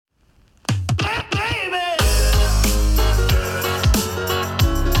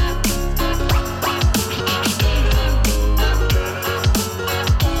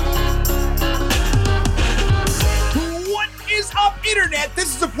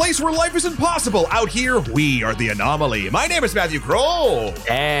place where life is impossible. Out here, we are the anomaly. My name is Matthew Kroll.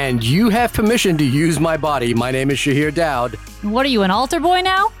 And you have permission to use my body. My name is Shahir Dowd. What are you, an altar boy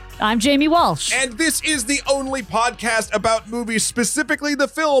now? I'm Jamie Walsh. And this is the only podcast about movies, specifically the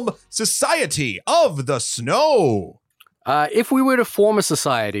film Society of the Snow. If we were to form a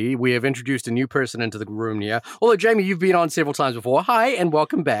society, we have introduced a new person into the room here. Although, Jamie, you've been on several times before. Hi, and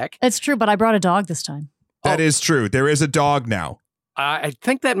welcome back. It's true, but I brought a dog this time. That is true. There is a dog now. I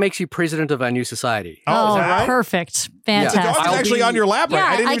think that makes you president of our new society. Oh, is that right? Perfect. The Fantastic. dog is actually on your lap, right?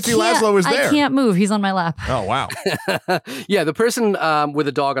 I didn't even see Laszlo was there. I can't move. He's on my lap. Oh, wow. Yeah, the person with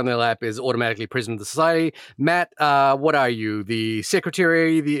a dog on their lap is automatically president of the society. Matt, what are you? The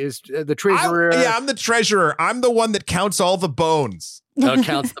secretary, the treasurer? I'm the treasurer. I'm the one that counts all the bones.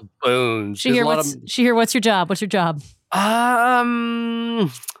 Counts the bones. Shahir, what's your job? What's your job?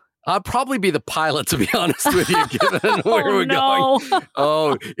 I'll probably be the pilot, to be honest with you, given where we're going.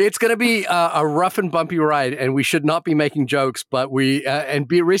 Oh, it's going to be a rough and bumpy ride, and we should not be making jokes, but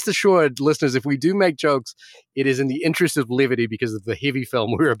be rest assured, listeners, if we do make jokes, it is in the interest of levity because of the heavy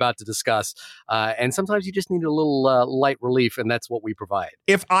film we're about to discuss. And sometimes you just need a little light relief, and that's what we provide.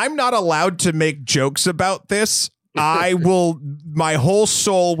 If I'm not allowed to make jokes about this, my whole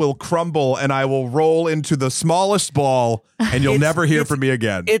soul will crumble and I will roll into the smallest ball and you'll never hear from me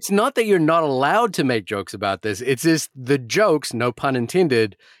again. It's not that you're not allowed to make jokes about this. It's just the jokes, no pun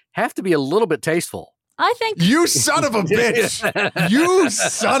intended, have to be a little bit tasteful. I think you son of a bitch. You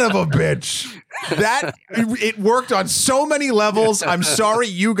son of a bitch. It worked on so many levels. I'm sorry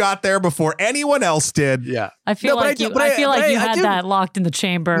you got there before anyone else did. Yeah. I feel like you had that locked in the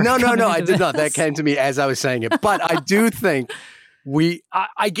chamber. No, I did not. That came to me as I was saying it. But I do think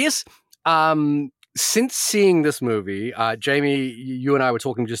I guess since seeing this movie, Jamie, you and I were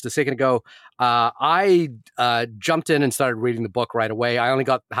talking just a second ago, I jumped in and started reading the book right away. I only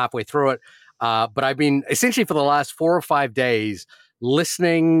got halfway through it. But I've been essentially for the last 4 or 5 days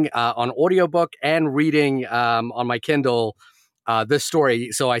listening on audiobook and reading on my Kindle this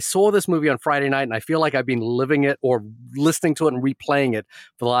story. So I saw this movie on Friday night and I feel like I've been living it or listening to it and replaying it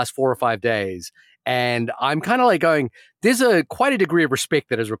for the last 4 or 5 days. And I'm kind of like going, there's quite a degree of respect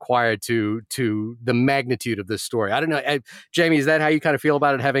that is required to the magnitude of this story. I don't know. Jamie, is that how you kind of feel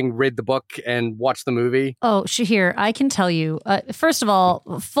about it, having read the book and watched the movie? Oh, Shahir, I can tell you, first of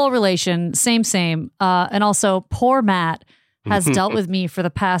all, full relation, same. And also, poor Matt has dealt with me for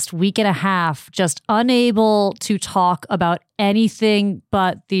the past week and a half, just unable to talk about anything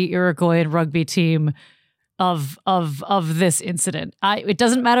but the Uruguayan rugby team of this incident. It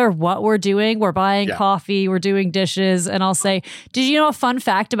doesn't matter what we're doing. We're buying coffee, we're doing dishes, and I'll say, did you know a fun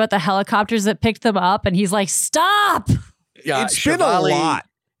fact about the helicopters that picked them up? And he's like, stop! Yeah, it's been a lot.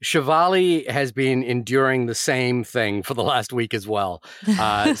 Shivali has been enduring the same thing for the last week as well.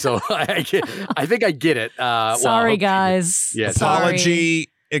 So I think I get it. Sorry, guys. Yeah, apology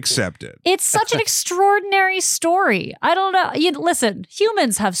accepted. It's such an extraordinary story. I don't know. Listen,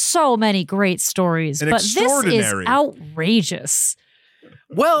 humans have so many great stories, but this is outrageous.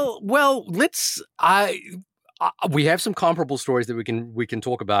 Well, we have some comparable stories that we can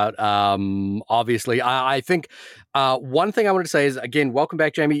talk about. Obviously, I think one thing I wanted to say is, again, welcome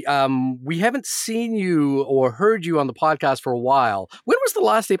back, Jamie. We haven't seen you or heard you on the podcast for a while. When was the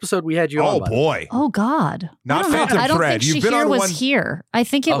last episode we had you on? Oh boy! Oh God! Not Phantom I don't Thread. think Shahir was here. I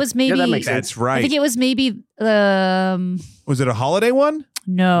think it was maybe. Yeah, that makes sense. That's right. I think it was maybe. Was it a holiday one?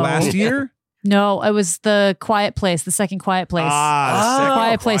 No. Last year? No, it was the Quiet Place, the second Quiet Place.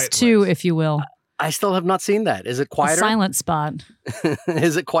 Quiet Place 2, if you will. I still have not seen that. Is it quieter? A silent spot.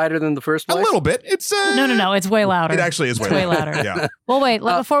 Is it quieter than the first place? A little bit. It's No. It's way louder. It actually is way louder. Yeah. Well, wait.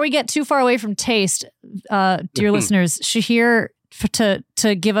 Before we get too far away from taste, dear listeners, Shahir,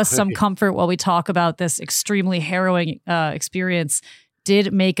 to give us some comfort while we talk about this extremely harrowing experience,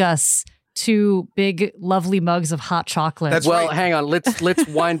 did make us 2 big, lovely mugs of hot chocolate. That's well, right. Hang on. Let's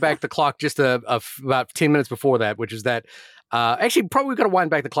wind back the clock just about 10 minutes before that, which is that. Actually, probably we've got to wind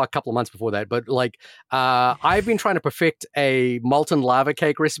back the clock a couple of months before that. But I've been trying to perfect a molten lava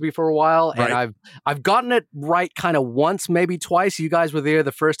cake recipe for a while, and I've gotten it right kind of once, maybe twice. You guys were there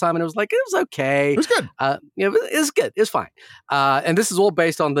the first time, and it was okay. It was good. It was good. It's fine. And this is all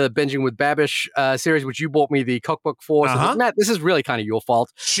based on the Binging with Babish series, which you bought me the cookbook for. So Matt, this is really kind of your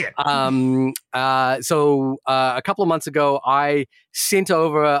fault. Shit. So a couple of months ago, I sent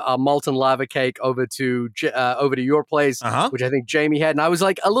over a molten lava cake over to your place. which I think Jamie had. And I was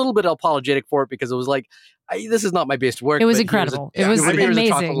like a little bit apologetic for it because it was like, this is not my best work. It was but incredible. Here's It was here's a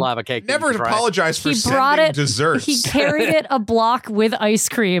chocolate amazing. lava cake. that Never you can try. apologize for He brought sending it. desserts. He carried it a block with ice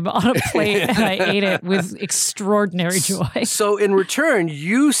cream on a plate, and I ate it with extraordinary joy. So in return,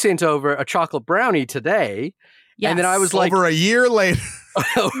 you sent over a chocolate brownie today. And then I was like, over a year later.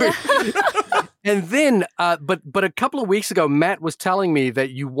 and then, but a couple of weeks ago, Matt was telling me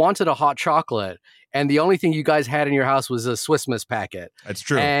that you wanted a hot chocolate, and the only thing you guys had in your house was a Swiss Miss packet. That's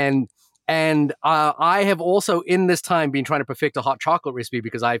true. And I have also in this time been trying to perfect a hot chocolate recipe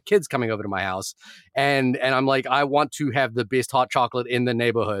because I have kids coming over to my house, and I'm like, I want to have the best hot chocolate in the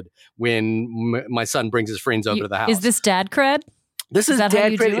neighborhood when my son brings his friends over to the house. Is this dad cred? This is that how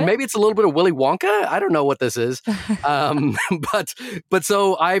dad you do credit. it? Maybe it's a little bit of Willy Wonka. I don't know what this is. But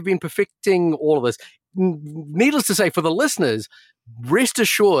so I've been perfecting all of this. Needless to say, for the listeners, rest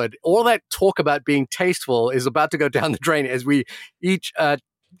assured, all that talk about being tasteful is about to go down the drain as we each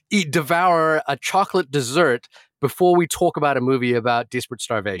devour a chocolate dessert before we talk about a movie about desperate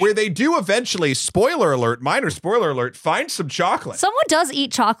starvation. Where they do eventually, spoiler alert, minor spoiler alert, find some chocolate. Someone does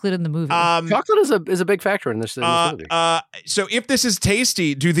eat chocolate in the movie. Chocolate is a big factor in this movie. So if this is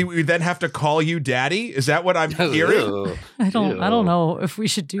tasty, do we then have to call you daddy? Is that what I'm hearing? I don't know if we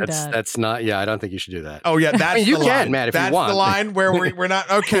should do that. That's not. Yeah, I don't think you should do that. Oh yeah, that's you the can, line. Matt, if that's you want. the line where we're not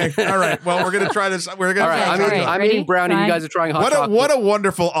okay. All right. Well, we're gonna try this. We're gonna. All right. I'm eating brownie. Try. You guys are trying hot chocolate. What a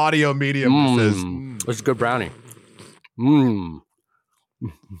wonderful audio medium this is. This is good brownie.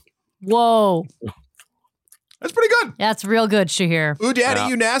 Whoa. That's pretty good. That's real good, Shahir. Ooh, daddy, Yeah.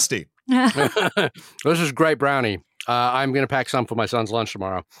 you nasty. This is great brownie. I'm going to pack some for my son's lunch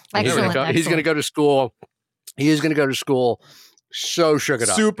tomorrow. And Excellent, he's going to go to school. He is going to go to school so sugared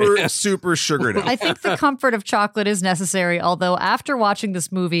up. Super sugared up. I think the comfort of chocolate is necessary, although after watching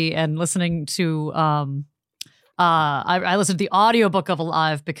this movie and listening to I listened to the audiobook of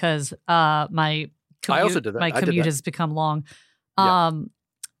Alive because my commute, I also did that. my I did commute that. has become long. Yeah.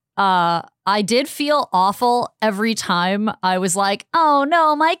 I did feel awful every time I was like, oh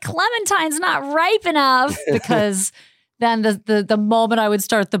no, my clementine's not ripe enough, because then the moment I would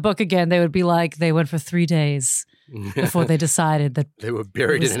start the book again, they would be like, they went for 3 days before they decided that They were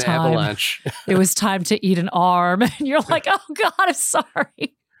buried in an time. avalanche. it was time to eat an arm. And you're like, oh God, I'm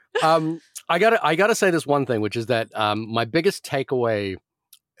sorry. I gotta say this one thing, which is that my biggest takeaway.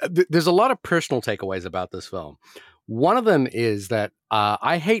 There's a lot of personal takeaways about this film. One of them is that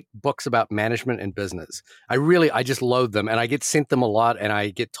I hate books about management and business. I just loathe them, and I get sent them a lot, and I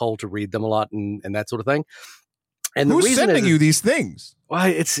get told to read them a lot, and that sort of thing. And the Who's reason sending is, you these things? well,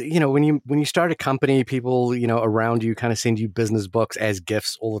 it's, when you start a company, people, around you kind of send you business books as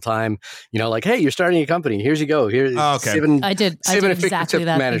gifts all the time. Like, hey, you're starting a company. Here's you go. Here's Oh, okay. I did effective exactly tips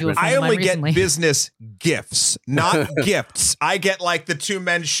that. management. to a I friend of mine only get recently. business gifts, not gifts. I get like the two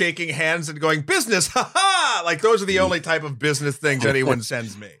men shaking hands and going, business, ha. Like those are the only type of business things anyone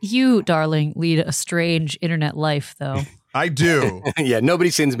sends me. You, darling, lead a strange internet life, though. I do. Yeah, nobody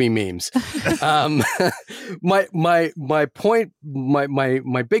sends me memes. My point,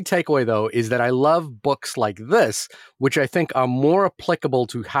 my big takeaway though is that I love books like this, which I think are more applicable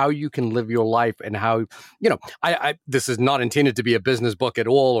to how you can live your life and how, I this is not intended to be a business book at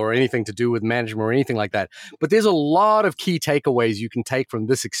all or anything to do with management or anything like that. But there's a lot of key takeaways you can take from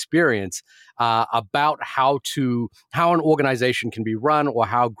this experience about how an organization can be run or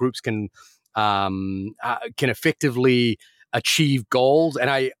how groups can effectively achieve goals. And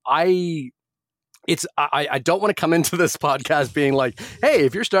I don't want to come into this podcast being like, hey,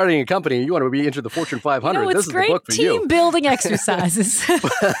 if you're starting a company and you want to be into the Fortune 500, it's this is great the book for you. team building exercises.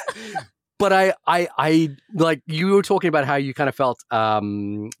 But I like, you were talking about how you kind of felt,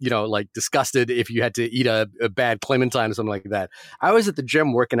 like disgusted if you had to eat a bad clementine or something like that. I was at the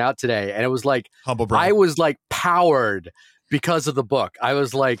gym working out today, and it was like, Humble brag. I was like powered because of the book. I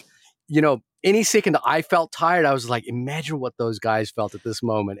was like, any second I felt tired, I was like, imagine what those guys felt at this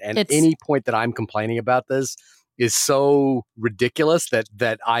moment. And any point that I'm complaining about this is so ridiculous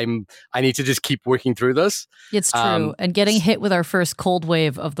that I need to just keep working through this. It's true. And getting hit with our first cold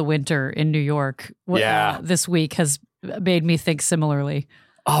wave of the winter in New York this week has made me think similarly.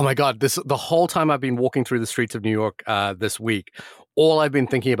 Oh my God. The whole time I've been walking through the streets of New York this week, all I've been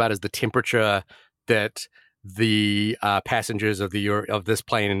thinking about is the temperature that the passengers of this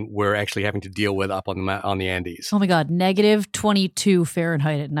plane were actually having to deal with up on the Andes. Oh my God, -22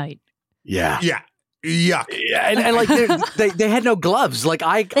 Fahrenheit at night. Yeah. Yeah. Yuck. Yeah, and like they had no gloves. Like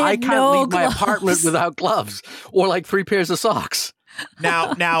I can't no leave my gloves. apartment without gloves or like 3 pairs of socks.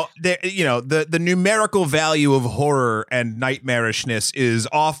 Now, the numerical value of horror and nightmarishness is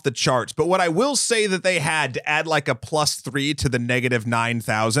off the charts. But what I will say that they had to add like a +3 to the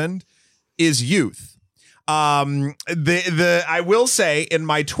 -9,000 is youth. I will say in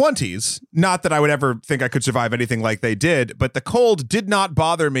my 20s, not that I would ever think I could survive anything like they did, but the cold did not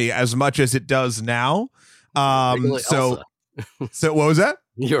bother me as much as it does now. So what was that?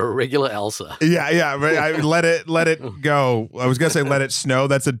 You're a regular Elsa. Yeah. I let it go. I was gonna say let it snow.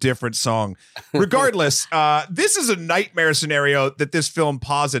 That's a different song. Regardless, this is a nightmare scenario that this film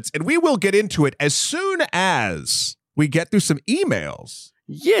posits, and we will get into it as soon as we get through some emails.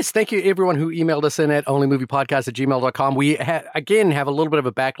 Yes, thank you everyone who emailed us in at onlymoviepodcast@gmail.com. We again have a little bit of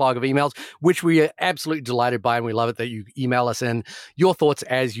a backlog of emails, which we are absolutely delighted by, and we love it that you email us in your thoughts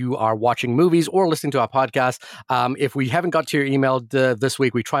as you are watching movies or listening to our podcast. If we haven't got to your email this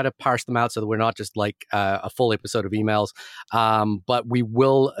week, we try to parse them out so that we're not just like a full episode of emails. But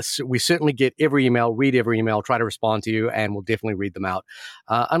we certainly get every email, read every email, try to respond to you, and we'll definitely read them out.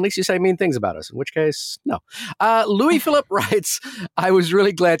 Unless you say mean things about us, in which case, no. Louis Philip writes, I was really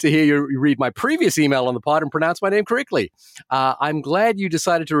glad to hear you read my previous email on the pod and pronounce my name correctly. I'm glad you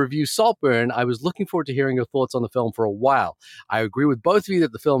decided to review Saltburn. I was looking forward to hearing your thoughts on the film for a while. I agree with both of you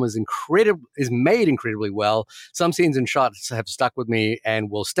that the film is made incredibly well. Some scenes and shots have stuck with me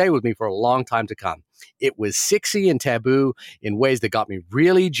and will stay with me for a long time to come. It was sexy and taboo in ways that got me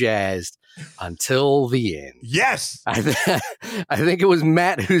really jazzed until the end. Yes. I think it was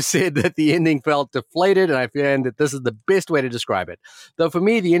Matt who said that the ending felt deflated, and I find that this is the best way to describe it. Though for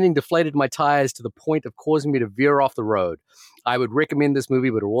me, the ending deflated my tires to the point of causing me to veer off the road. I would recommend this movie,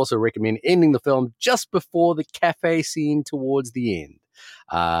 but I would also recommend ending the film just before the cafe scene towards the end.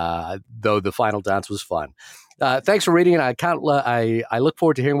 Though the final dance was fun. Thanks for reading it. I look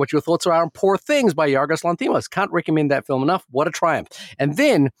forward to hearing what your thoughts are on Poor Things by Yorgos Lanthimos. Can't recommend that film enough. What a triumph. And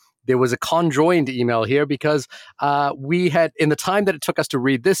then there was a conjoined email here because we had, in the time that it took us to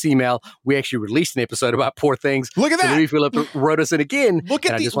read this email, we actually released an episode about Poor Things. Look at that. Louis Philip wrote us in again. Look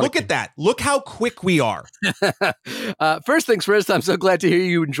at that. Look how quick we are. First things first, I'm so glad to hear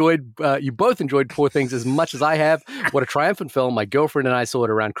you both enjoyed Poor Things as much as I have. What a triumphant film. My girlfriend and I saw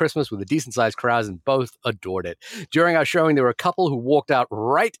it around Christmas with a decent-sized crowd and both adored it. During our showing, there were a couple who walked out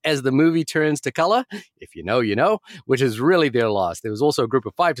right as the movie turns to color. If you know, you know, which is really their loss. There was also a group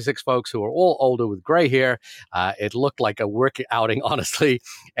of 5 to 6 folks who were all older with gray hair. It looked like a work outing, honestly.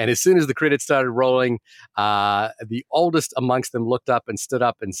 And as soon as the credits started rolling, the oldest amongst them looked up and stood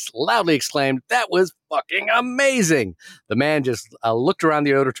up and loudly exclaimed, "That was fucking amazing." The man just looked around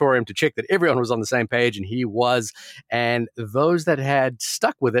the auditorium to check that everyone was on the same page, and he was. And those that had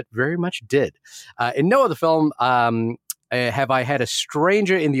stuck with it very much did. In no other film have I had a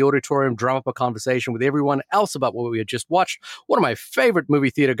stranger in the auditorium drum up a conversation with everyone else about what we had just watched. One of my favorite movie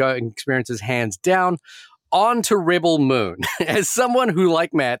theater going experiences, hands down. On to Rebel Moon. As someone who,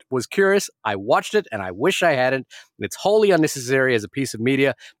 like Matt, was curious, I watched it and I wish I hadn't. And it's wholly unnecessary as a piece of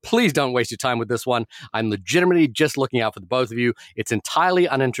media. Please don't waste your time with this one. I'm legitimately just looking out for the both of you. It's entirely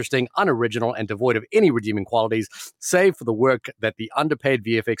uninteresting, unoriginal, and devoid of any redeeming qualities, save for the work that the underpaid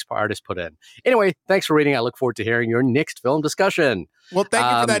VFX artists put in. Anyway, thanks for reading. I look forward to hearing your next film discussion. Well, thank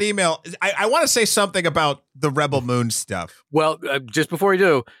you for that email. I want to say something about the Rebel Moon stuff. Well, just before we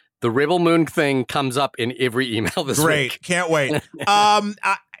do, the Rebel Moon thing comes up in every email this week. Great. Can't wait.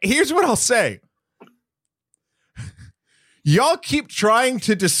 Here's what I'll say. Y'all keep trying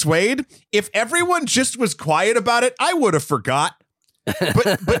to dissuade. If everyone just was quiet about it, I would have forgot.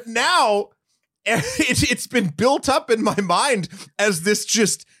 But now it's been built up in my mind as this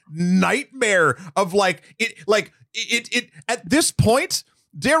just nightmare of it at this point.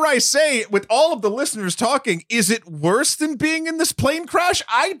 Dare I say, with all of the listeners talking, is it worse than being in this plane crash?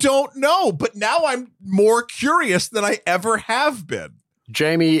 I don't know, but now I'm more curious than I ever have been.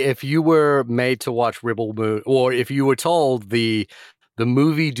 Jamie, if you were made to watch Rebel Moon, or if you were told the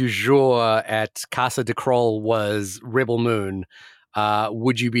movie du jour at Casa de Kroll was Rebel Moon,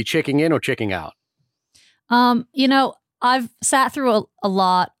 would you be checking in or checking out? I've sat through a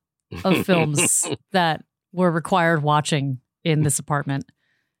lot of films that were required watching in this apartment.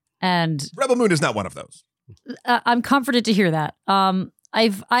 And Rebel Moon is not one of those. I'm comforted to hear that. I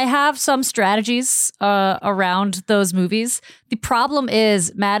have some strategies around those movies. The problem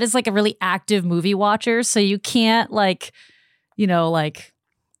is Matt is like a really active movie watcher, so you can't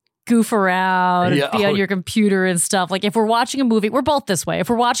goof around, be on your computer and stuff. Like if we're watching a movie, we're both this way.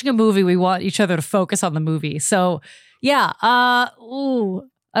 If we're watching a movie, we want each other to focus on the movie. So yeah, I don't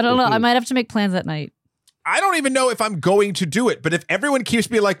know. I might have to make plans at night. I don't even know if I'm going to do it, but if everyone keeps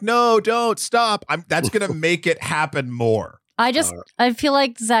being like, no, don't stop, that's going to make it happen more. I feel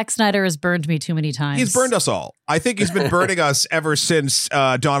like Zack Snyder has burned me too many times. He's burned us all. I think he's been burning us ever since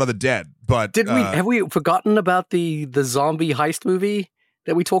Dawn of the Dead. But have we forgotten about the zombie heist movie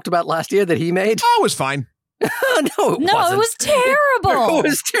that we talked about last year that he made? Oh, it was fine. No, it wasn't. It was terrible. It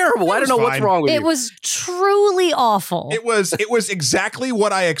was terrible. I don't know what's wrong with you. It was truly awful. It was exactly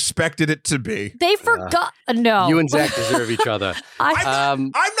what I expected it to be. They forgot. No, you and Zach deserve each other. I'm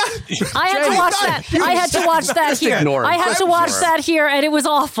not. I had to watch that. I had to watch that here. I had to watch that here, and it was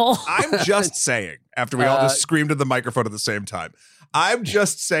awful. I'm just saying. After we all just screamed at the microphone at the same time, I'm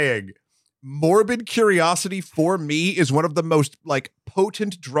just saying. Morbid curiosity for me is one of the most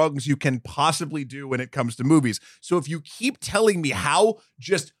potent drugs you can possibly do when it comes to movies. So if you keep telling me how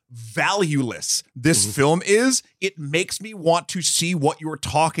just valueless this film is, it makes me want to see what you're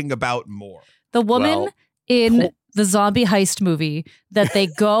talking about more. The woman in the zombie heist movie that they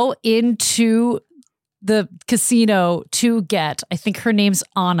go into the casino to get, I think her name's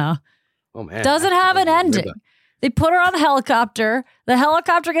Anna, doesn't have an ending. They put her on a helicopter. The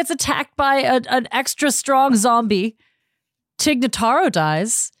helicopter gets attacked by an extra strong zombie. Tig Notaro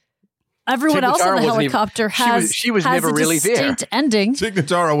dies. Everyone else on the helicopter has never a really distinct ending. Tig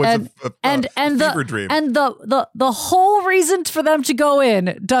Notaro was a fever dream. And the whole reason for them to go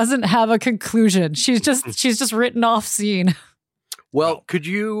in doesn't have a conclusion. She's just written off scene. Well, could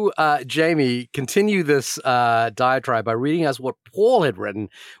you, Jamie, continue this diatribe by reading us what Paul had written,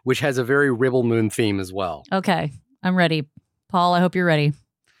 which has a very Rebel Moon theme as well. Okay, I'm ready. Paul, I hope you're ready.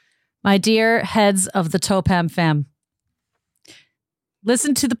 My dear heads of the Topam fam,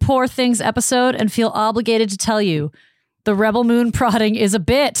 listen to the Poor Things episode and feel obligated to tell you the Rebel Moon prodding is a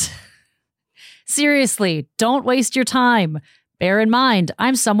bit. Seriously, don't waste your time. Bear in mind,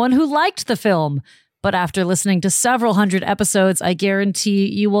 I'm someone who liked the film. But after listening to several hundred episodes, I guarantee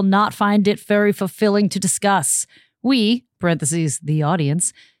you will not find it very fulfilling to discuss. We, parentheses, the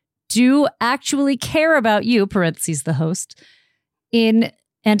audience, do actually care about you, parentheses, the host. In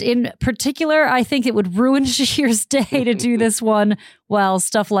particular, I think it would ruin Shahir's day to do this one while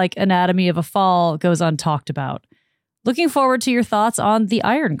stuff like Anatomy of a Fall goes untalked about. Looking forward to your thoughts on The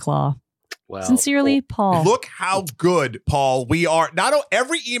Iron Claw. Well, sincerely, Paul. Look how good, Paul, we are. Not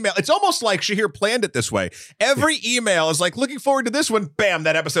every email, it's almost like Shahir planned it this way. Every email is like, looking forward to this one, bam,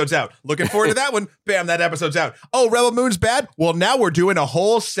 that episode's out. Looking forward to that one, bam, that episode's out. Oh, Rebel Moon's bad? Well, now we're doing a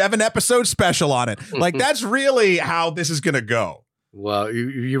whole 7-episode special on it. Like, that's really how this is going to go. Well,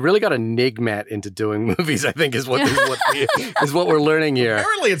 you really got a Nigmat into doing movies, I think, is what we're learning here.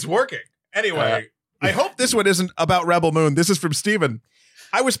 Apparently it's working. Anyway, I hope this one isn't about Rebel Moon. This is from Steven.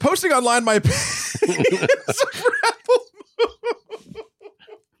 I was posting online my opinions of Rebel Moon.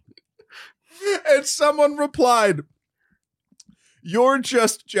 And someone replied, "You're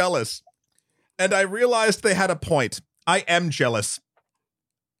just jealous." And I realized they had a point. I am jealous.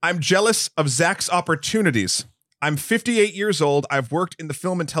 I'm jealous of Zach's opportunities. I'm 58 years old. I've worked in the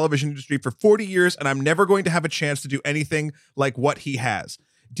film and television industry for 40 years, and I'm never going to have a chance to do anything like what he has.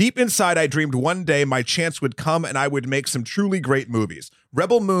 Deep inside, I dreamed one day my chance would come and I would make some truly great movies.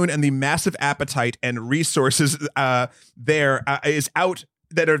 Rebel Moon and the massive appetite and resources resources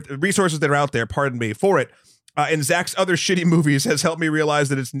that are out there, for it, and Zach's other shitty movies has helped me realize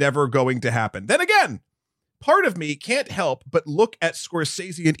that it's never going to happen. Then again, part of me can't help but look at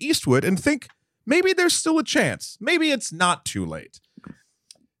Scorsese and Eastwood and think maybe there's still a chance. Maybe it's not too late.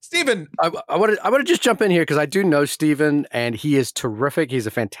 Steven. I want to just jump in here because I do know Steven and he is terrific. He's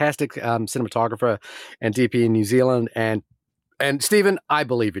a fantastic cinematographer and DP in New Zealand. And Steven, I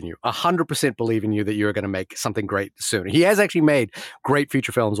believe in you. 100% believe in you that you're going to make something great soon. He has actually made great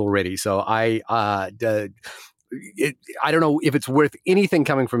feature films already. So I don't know if it's worth anything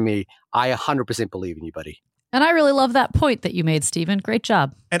coming from me. I 100% believe in you, buddy. And I really love that point that you made, Steven. Great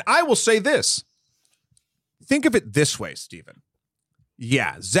job. And I will say this. Think of it this way, Steven.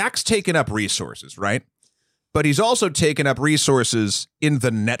 Yeah, Zach's taken up resources, right? But he's also taken up resources in the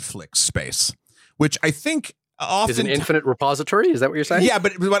Netflix space, which I think often is an infinite repository. Is that what you're saying? Yeah,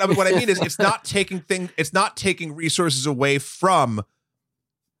 but what I mean is, it's not taking resources away from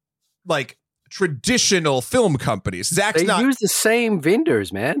like traditional film companies. They use the same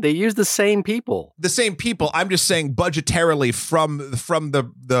vendors, man. They use the same people. The same people. I'm just saying budgetarily from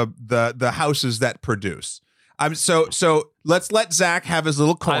the houses that produce. So let's let Zach have his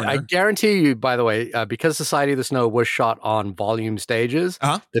little corner. I guarantee you, by the way, because Society of the Snow was shot on volume stages,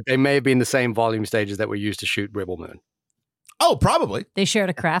 that they may have been the same volume stages that were used to shoot Rebel Moon. Oh, probably. They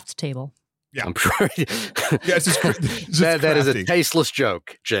shared a craft table. Yeah, I'm sure. Yeah, that is a tasteless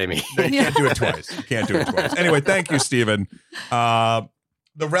joke, Jamie. No, you can't do it twice. You can't do it twice. Anyway, thank you, Steven. The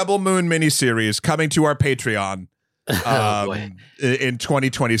Rebel Moon miniseries coming to our Patreon. in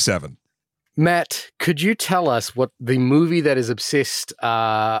 2027. Matt, could you tell us what the movie that has obsessed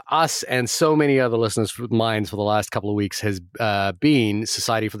us and so many other listeners' minds for the last couple of weeks has been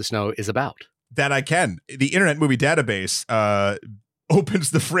Society for the Snow is about? That I can. The Internet Movie Database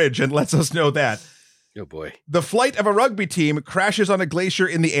opens the fridge and lets us know that. Oh, boy. The flight of a rugby team crashes on a glacier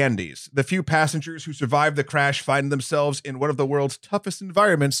in the Andes. The few passengers who survive the crash find themselves in one of the world's toughest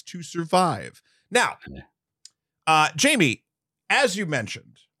environments to survive. Now, Jamie, as you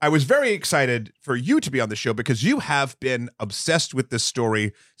mentioned, I was very excited for you to be on the show because you have been obsessed with this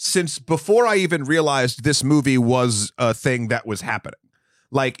story since before I even realized this movie was a thing that was happening.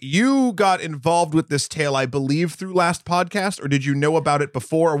 Like, you got involved with this tale, I believe, through last podcast, or did you know about it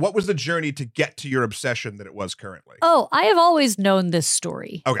before? Or what was the journey to get to your obsession that it was currently? Oh, I have always known this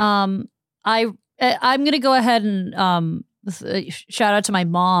story. Okay. I'm going to go ahead and shout out to my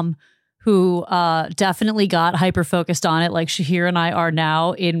mom, who definitely got hyper-focused on it like Shahir and I are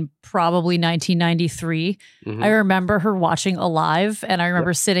now in probably 1993. Mm-hmm. I remember her watching Alive, and I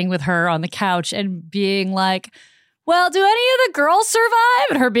remember sitting with her on the couch and being like, well, do any of the girls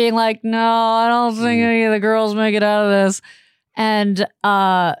survive? And her being like, no, I don't think any of the girls make it out of this. And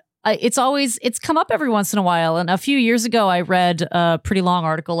it's come up every once in a while. And a few years ago, I read a pretty long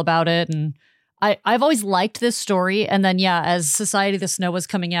article about it, and I've always liked this story. And then, as Society of the Snow was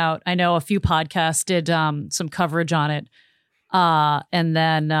coming out, I know a few podcasts did some coverage on it. And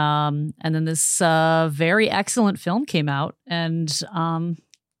then this very excellent film came out. And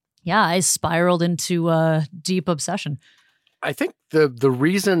I spiraled into a deep obsession. I think the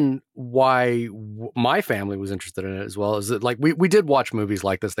reason why my family was interested in it as well is that, like, we did watch movies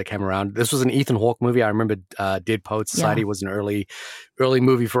like this that came around. This was an Ethan Hawke movie. I remember Dead Poets Society was an early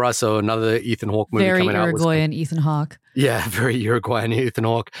movie for us. So another Ethan Hawke movie very coming out. Very Uruguayan Ethan Hawke. Yeah, very Uruguayan Ethan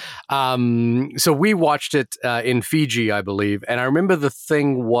Hawke. So we watched it in Fiji, I believe. And I remember the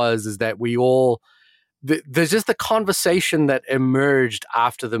thing is that we all... There's just the conversation that emerged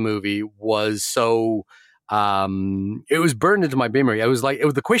after the movie was so... it was burned into my memory.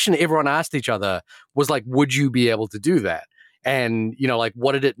 The question everyone asked each other was like, would you be able to do that? And,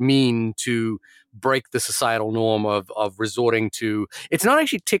 what did it mean to break the societal norm of resorting to, it's not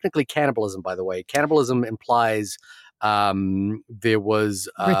actually technically cannibalism, by the way. Cannibalism implies there was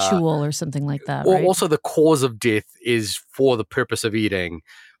ritual or something like that. Or right? Also the cause of death is for the purpose of eating.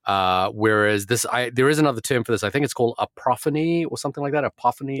 Whereas there is another term for this. I think it's called apophony or something like that.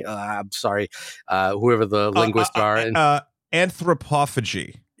 Apophony. I'm sorry, whoever the linguists are.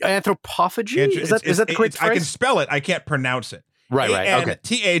 Anthropophagy. Anthropophagy? Is that the correct phrase? I can spell it. I can't pronounce it. Right. Okay.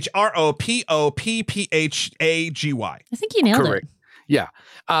 Anthropophagy. I think you nailed it. Yeah.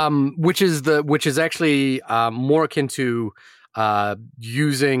 Which is actually more akin to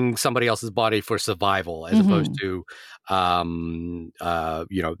using somebody else's body for survival as opposed to the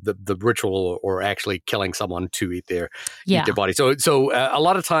ritual or actually killing someone to eat their body. So a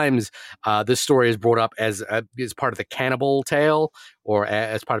lot of times this story is brought up as part of the cannibal tale or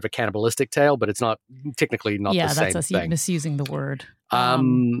as part of a cannibalistic tale, but it's not technically not the same thing. Yeah, that's us misusing the word.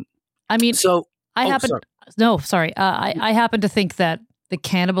 I happen to think that the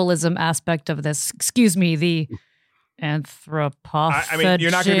cannibalism aspect of this, the anthropophagy. I mean,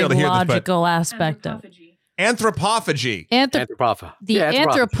 you're not going to be able to hear this, but logical aspect of anthropophagy. The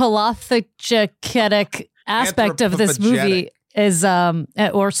anthropophagetic aspect of this movie is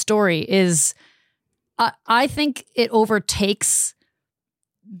or story is, I think it overtakes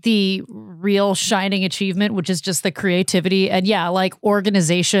the real shining achievement, which is just the creativity and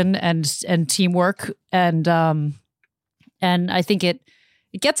organization and teamwork and I think it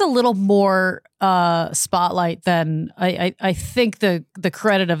gets a little more spotlight than I think the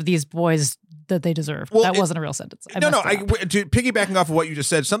credit of these boys that they deserve. Well, that wasn't a real sentence. Piggybacking off of what you just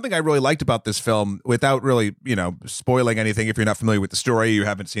said, something I really liked about this film, without really spoiling anything, if you're not familiar with the story, you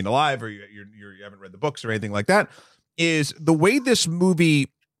haven't seen Alive, or you haven't read the books or anything like that, is the way this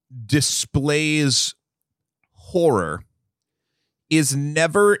movie displays horror is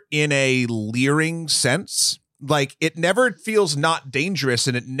never in a leering sense. Like, it never feels not dangerous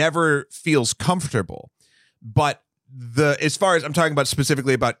and it never feels comfortable. But as far as I'm talking about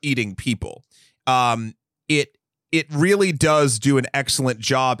specifically about eating people, it really does do an excellent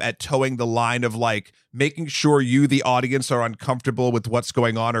job at towing the line of like making sure you, the audience, are uncomfortable with what's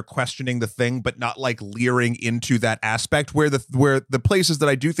going on or questioning the thing, but not like leering into that aspect where the places that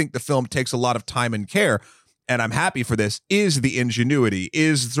I do think the film takes a lot of time and care. And I'm happy for this, is the ingenuity,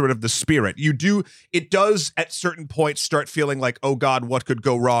 is sort of the spirit. It does at certain points start feeling like, oh God, what could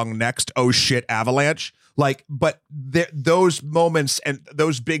go wrong next? Oh shit, avalanche. Like, but those moments and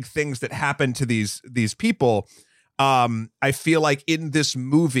those big things that happen to these people, I feel like in this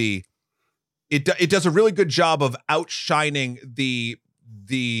movie, it does a really good job of outshining the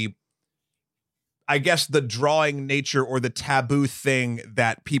I guess the drawing nature or the taboo thing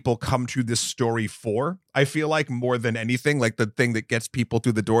that people come to this story for. I feel like more than anything, like the thing that gets people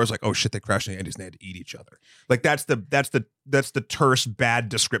through the door is like, oh shit, they crashed into Andes and they had to eat each other. Like that's the terse bad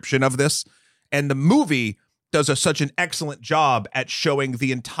description of this. And the movie does such an excellent job at showing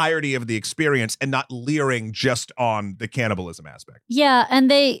the entirety of the experience and not leering just on the cannibalism aspect. Yeah, and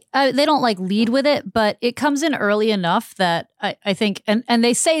they don't like lead with it, but it comes in early enough that I think, and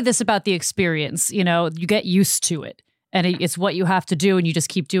they say this about the experience, you know, you get used to it, and it's what you have to do, and you just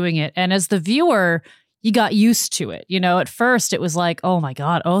keep doing it. And as the viewer, you got used to it. You know, at first it was like, oh my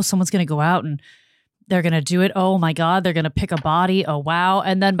God, oh, someone's going to go out and they're going to do it. Oh my God, they're going to pick a body. Oh, wow.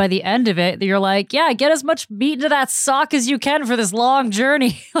 And then by the end of it, you're like, yeah, get as much meat into that sock as you can for this long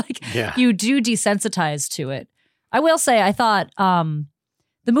journey. You do desensitize to it. I will say, I thought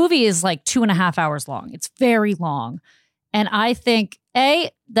the movie is like 2.5 hours long. It's very long. And I think,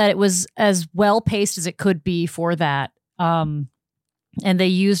 that it was as well paced as it could be for that. And they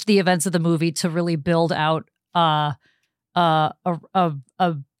used the events of the movie to really build out a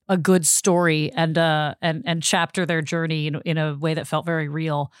good story and chapter their journey in a way that felt very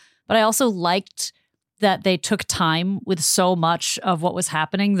real. But I also liked that they took time with so much of what was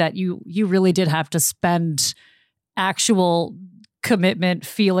happening that you really did have to spend actual commitment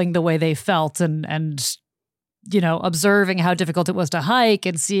feeling the way they felt and you know, observing how difficult it was to hike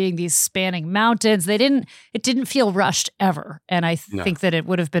and seeing these spanning mountains. It didn't feel rushed ever. And I think that it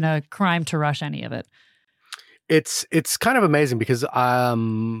would have been a crime to rush any of it. It's kind of amazing because,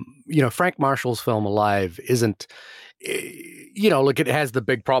 you know, Frank Marshall's film Alive isn't, you know, look, it has the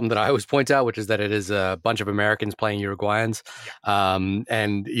big problem that I always point out, which is that it is a bunch of Americans playing Uruguayans.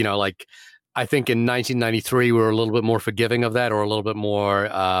 And, you know, like, I think in 1993, we were a little bit more forgiving of that or a little bit more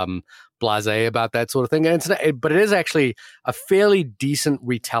blasé about that sort of thing. And but it is actually a fairly decent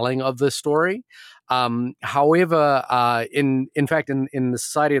retelling of the story. However, in fact, in the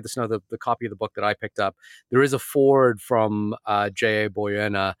Society of the Snow, the copy of the book that I picked up, there is a foreword from J.A.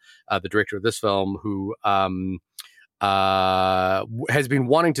 Boyena, the director of this film, who has been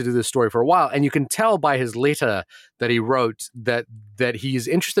wanting to do this story for a while. And you can tell by his letter that he wrote that he's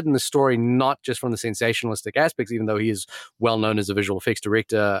interested in the story, not just from the sensationalistic aspects, even though he is well known as a visual effects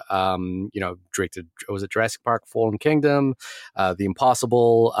director, you know, directed, was it Jurassic Park, Fallen Kingdom, The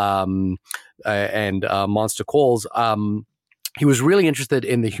Impossible, and Monster Calls. He was really interested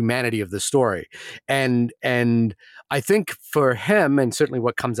in the humanity of the story. And I think for him, and certainly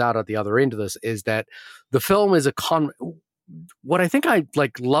what comes out at the other end of this, is that the film is what I think I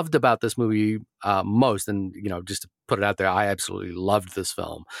loved about this movie most, and, you know, just to put it out there, I absolutely loved this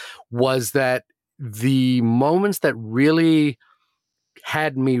film, was that the moments that really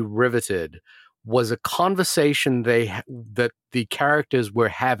had me riveted was a conversation that the characters were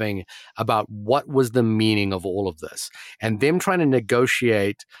having about what was the meaning of all of this, and them trying to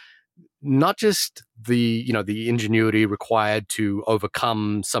negotiate not just the ingenuity required to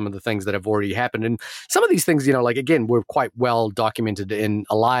overcome some of the things that have already happened. And some of these things, you know, like, again, were quite well documented in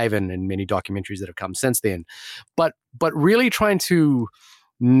Alive and in many documentaries that have come since then. But really trying to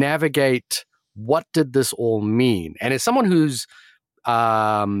navigate what did this all mean? And as someone who's you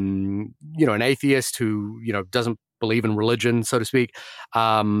know, an atheist who, you know, doesn't believe in religion, so to speak,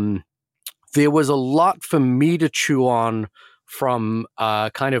 there was a lot for me to chew on from a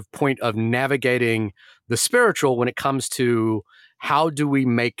kind of point of navigating the spiritual when it comes to how do we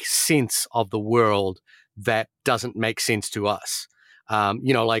make sense of the world that doesn't make sense to us?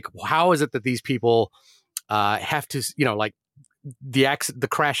 You know, like, how is it that these people have to, you know, like, the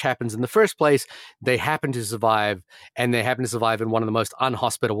crash happens in the first place, they happen to survive, and they happen to survive in one of the most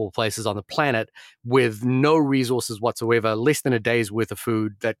unhospitable places on the planet with no resources whatsoever, less than a day's worth of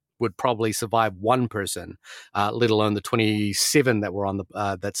food that would probably survive one person, let alone the 27 that were on the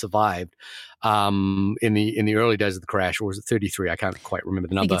that survived in the early days of the crash. Or was it 33? I can't quite remember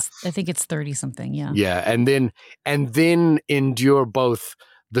the number. I think it's 30 something. Yeah, and then endure both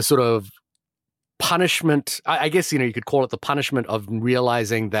the sort of punishment, I guess, you know, you could call it the punishment of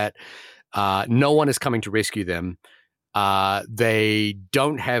realizing that no one is coming to rescue them. They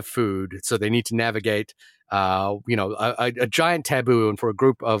don't have food, so they need to navigate, you know, a giant taboo. And for a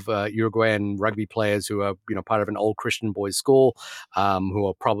group of Uruguayan rugby players who are, you know, part of an old Christian boys' school, who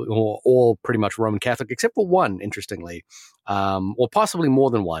are all pretty much Roman Catholic, except for one, interestingly, or possibly more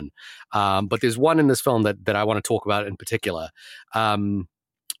than one. But there's one in this film that I want to talk about in particular.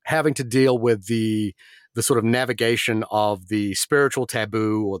 Having to deal with the the sort of navigation of the spiritual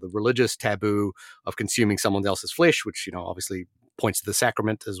taboo or the religious taboo of consuming someone else's flesh, which, obviously points to the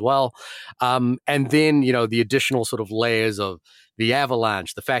sacrament as well. And then, the additional sort of layers of the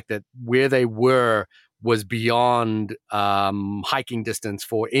avalanche, the fact that where they were was beyond hiking distance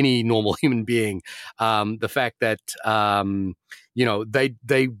for any normal human being. The fact that,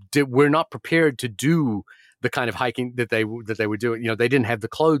 they were not prepared to do the kind of hiking that they were doing. They didn't have the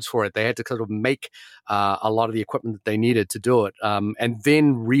clothes for it. They had to sort of make a lot of the equipment that they needed to do it. And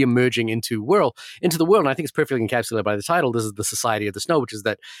then re-emerging into the world. And I think it's perfectly encapsulated by the title. This is the Society of the Snow, which is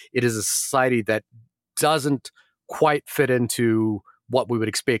that it is a society that doesn't quite fit into what we would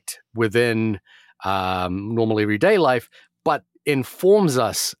expect within normal everyday life, but informs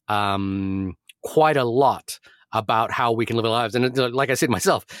us quite a lot about how we can live our lives. And like I said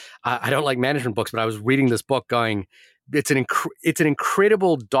myself, I don't like management books, but I was reading this book going, it's an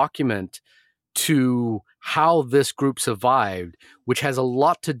incredible document to how this group survived, which has a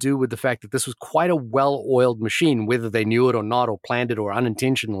lot to do with the fact that this was quite a well-oiled machine, whether they knew it or not, or planned it or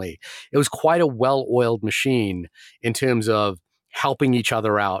unintentionally. It was quite a well-oiled machine in terms of helping each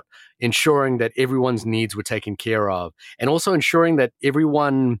other out, ensuring that everyone's needs were taken care of, and also ensuring that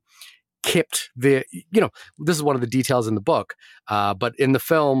everyone kept their, this is one of the details in the book, but in the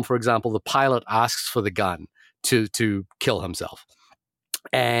film, for example, the pilot asks for the gun to kill himself.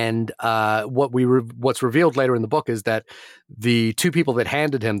 And what's revealed later in the book is that the two people that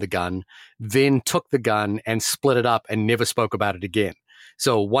handed him the gun then took the gun and split it up and never spoke about it again.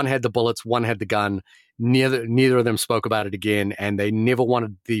 So one had the bullets, one had the gun. Neither of them spoke about it again, and they never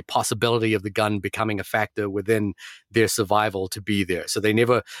wanted the possibility of the gun becoming a factor within their survival to be there. So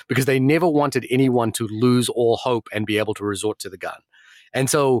because they never wanted anyone to lose all hope and be able to resort to the gun. And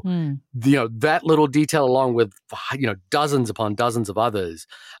so, that little detail, along with, dozens upon dozens of others,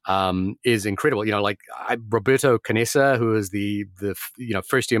 is incredible. Roberto Canessa, who is the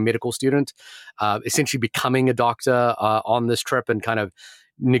first year medical student, essentially becoming a doctor on this trip and kind of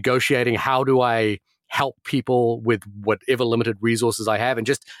negotiating, how do I help people with whatever limited resources I have, and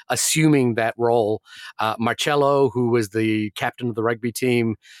just assuming that role. Marcello, who was the captain of the rugby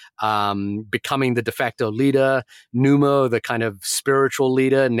team, becoming the de facto leader. Numo, the kind of spiritual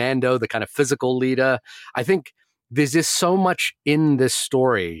leader. Nando, the kind of physical leader. I think there's just so much in this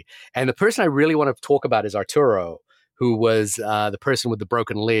story. And the person I really want to talk about is Arturo, who was the person with the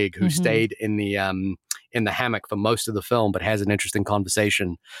broken leg who stayed in the hammock for most of the film, but has an interesting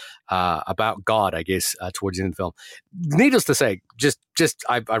conversation about God, I guess, towards the end of the film. Needless to say,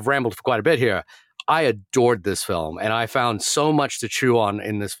 I've rambled for quite a bit here. I adored this film, and I found so much to chew on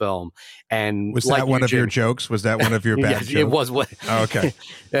in this film. And was that one of your jokes? Was that one of your bad jokes? It was. Oh, okay.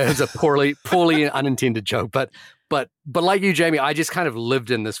 It was a poorly unintended joke, but like you, Jamie, I just kind of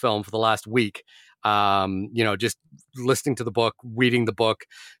lived in this film for the last week. Just listening to the book, reading the book,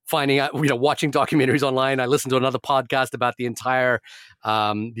 finding out, watching documentaries online. I listened to another podcast about the entire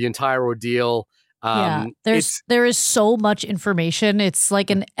ordeal. There is so much information. It's like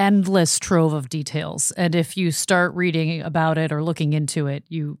an endless trove of details. And if you start reading about it or looking into it,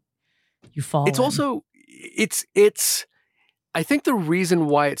 you fall. It's also, I think the reason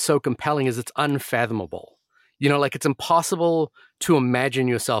why it's so compelling is it's unfathomable. It's impossible to imagine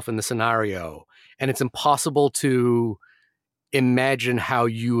yourself in the scenario. And it's impossible to imagine how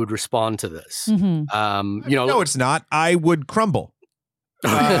you would respond to this. No, it's not. I would crumble.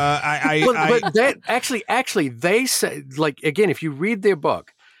 But that actually, they say, again, if you read their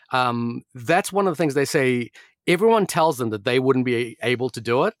book, that's one of the things they say. Everyone tells them that they wouldn't be able to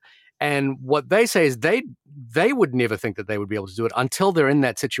do it. And what they say is they would never think that they would be able to do it until they're in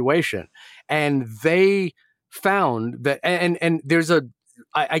that situation. And they found that, and there's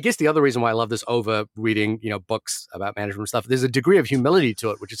I guess the other reason why I love this over reading, books about management stuff, there's a degree of humility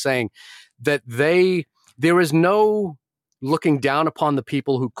to it, which is saying that there is no looking down upon the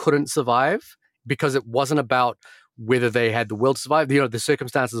people who couldn't survive, because it wasn't about whether they had the will to survive. The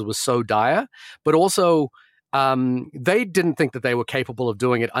circumstances were so dire, but also they didn't think that they were capable of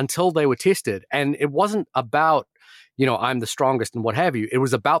doing it until they were tested. And it wasn't about, I'm the strongest and what have you. It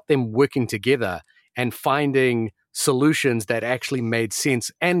was about them working together and finding solutions that actually made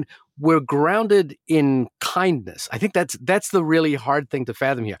sense and were grounded in kindness. I think that's the really hard thing to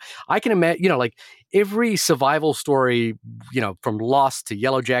fathom here. I can imagine, every survival story, from Lost to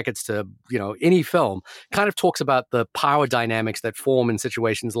Yellow Jackets to, any film kind of talks about the power dynamics that form in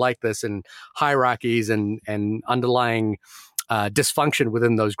situations like this, and hierarchies and underlying dysfunction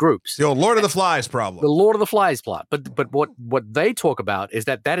within those groups. The old Lord of the Flies problem. The Lord of the Flies plot. But what they talk about is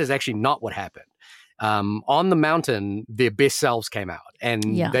that is actually not what happened. On the mountain, their best selves came out, and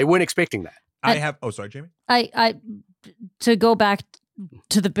they weren't expecting that. I have. Oh, sorry, Jamie. I to go back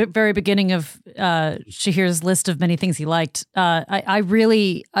to the very beginning of Shahir's list of many things he liked. I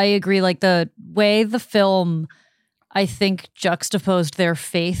agree. Like the way the film, I think, juxtaposed their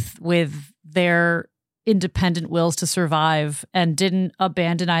faith with their independent wills to survive and didn't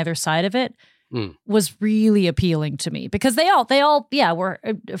abandon either side of it was really appealing to me, because they all were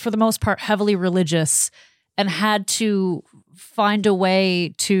for the most part heavily religious and had to find a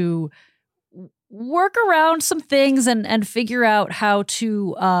way to work around some things and figure out how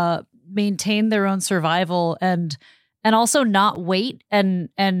to maintain their own survival and also not wait and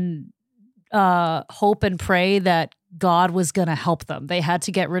hope and pray that God was going to help them. They had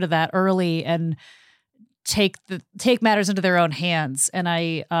to get rid of that early and take matters into their own hands. And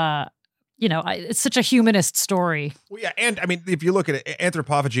it's such a humanist story. Well, yeah, and I mean, if you look at it,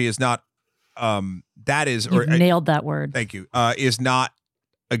 anthropophagy is not You've nailed that word. Thank you. Is not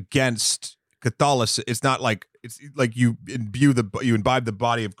against Catholicism. It's not like you imbibe the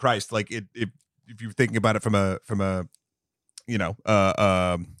body of Christ. Like if you're thinking about it from a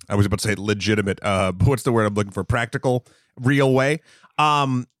I was about to say legitimate, what's the word I'm looking for? Practical, real way.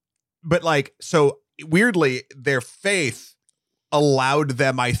 But like, so weirdly, their faith allowed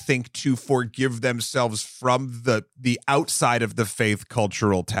them, I think, to forgive themselves from the outside of the faith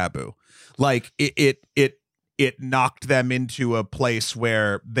cultural taboo. Like it knocked them into a place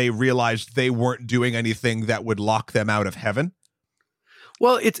where they realized they weren't doing anything that would lock them out of heaven.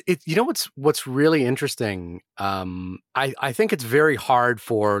 Well, it's what's really interesting. I think it's very hard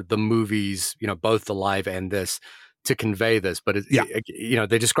for the movies, both the live and this, to convey this. But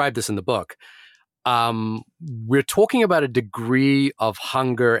they describe this in the book. We're talking about a degree of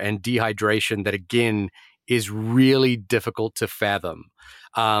hunger and dehydration that, again, is really difficult to fathom.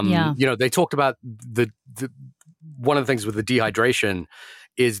 They talked about the one of the things with the dehydration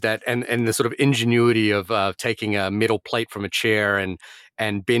is that, and the sort of ingenuity of taking a metal plate from a chair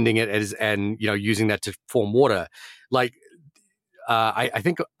and bending it and using that to form water. Like, I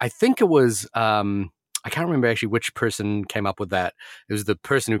think it was, I can't remember actually which person came up with that. It was the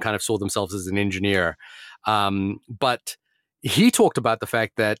person who kind of saw themselves as an engineer. But he talked about the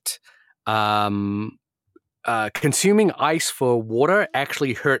fact that consuming ice for water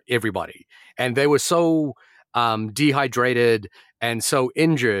actually hurt everybody. And they were so dehydrated and so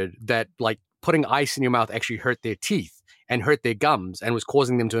injured that like putting ice in your mouth actually hurt their teeth and hurt their gums and was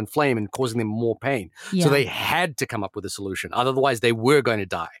causing them to inflame and causing them more pain. Yeah. So they had to come up with a solution. Otherwise, they were going to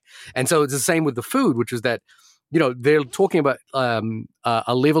die. And so it's the same with the food, which is that, they're talking about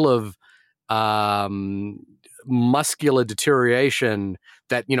a level of muscular deterioration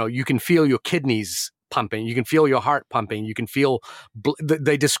that, you can feel your kidneys pumping, you can feel your heart pumping, you can feel,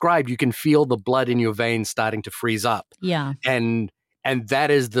 they described, you can feel the blood in your veins starting to freeze up. Yeah. And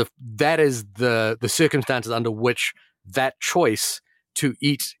that is the circumstances under which that choice to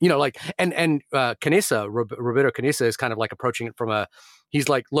eat, and Canessa, Roberto Canessa is kind of like approaching it from he's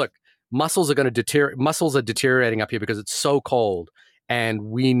like, look, muscles are deteriorating up here because it's so cold and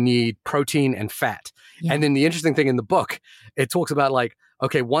we need protein and fat. Yeah. And then the interesting thing in the book, it talks about like,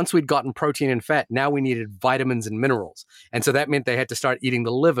 okay, once we'd gotten protein and fat, now we needed vitamins and minerals. And so that meant they had to start eating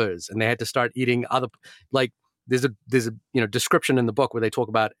the livers and they had to start eating other, like, there's a description in the book where they talk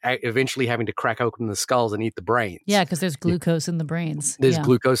about eventually having to crack open the skulls and eat the brains. Yeah, because there's glucose in the brains. There's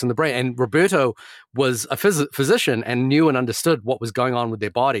glucose in the brain. And Roberto was a physician and knew and understood what was going on with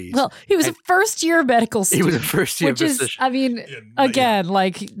their bodies. Well, he was a first-year medical student. He was a first-year physician. Again,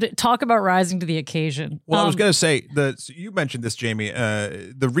 talk about rising to the occasion. Well, I was going to say, you mentioned this, Jamie.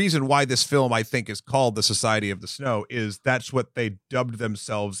 The reason why this film, I think, is called The Society of the Snow is that's what they dubbed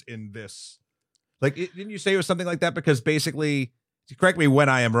themselves in this. Like, didn't you say it was something like that? Because basically, correct me when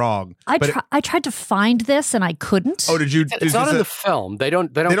I am wrong. I tried to find this and I couldn't. Oh, did you? It's not in the film. They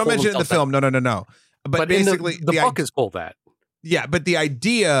don't mention it in the film. No. But basically, the book is called that. Yeah, but the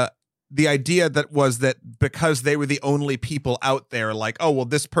idea that was that because they were the only people out there, like, oh, well,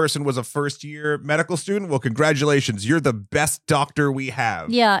 this person was a first-year medical student. Well, congratulations, you're the best doctor we have.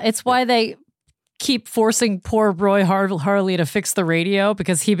 Yeah, it's why they keep forcing poor Roy Harley to fix the radio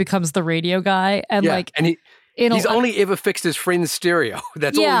because he becomes the radio guy and he's only ever fixed his friend's stereo.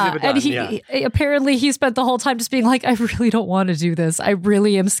 That's all he's ever done. And he apparently he spent the whole time just being like, I really don't want to do this. I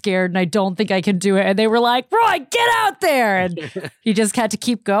really am scared and I don't think I can do it. And they were like, Roy, get out there. And he just had to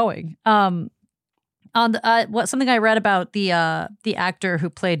keep going. Something I read about the actor who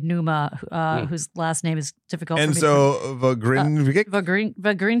played Numa, whose last name is difficult. Enzo Vagrinchik.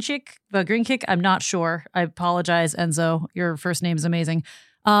 I'm not sure. I apologize, Enzo. Your first name is amazing.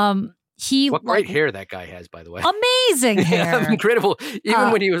 What great hair that guy has, by the way. Amazing hair. Incredible.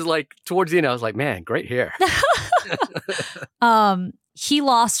 Even when he was like towards the end, I was like, man, great hair. He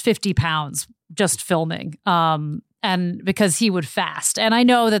lost 50 pounds just filming. And because he would fast. And I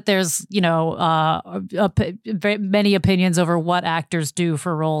know that there's, many opinions over what actors do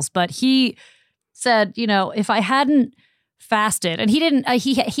for roles, but he said, if I hadn't fasted, and he didn't,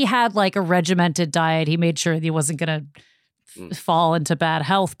 he had like a regimented diet. He made sure that he wasn't going to fall into bad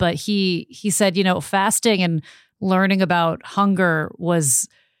health, but he said, fasting and learning about hunger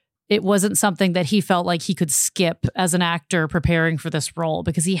wasn't something that he felt like he could skip as an actor preparing for this role,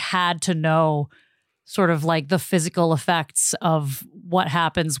 because he had to know sort of like the physical effects of what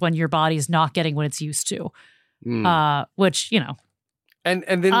happens when your body's not getting what it's used to, which, and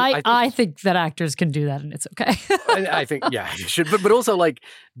then I think that actors can do that and it's okay. I think, yeah, you should, but also like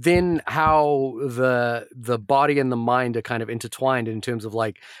then how the body and the mind are kind of intertwined in terms of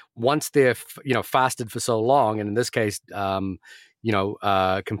like, once they're, fasted for so long, and in this case,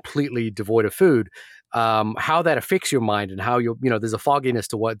 completely devoid of food, how that affects your mind and how there's a fogginess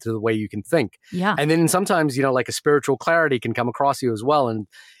to the way you can think. Yeah. And then sometimes, like a spiritual clarity can come across you as well. And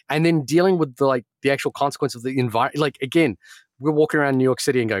then dealing with the actual consequence of the environment. Like, again, we're walking around New York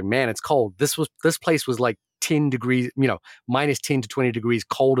City and going, man, it's cold. This place was like 10 degrees, minus 10 to 20 degrees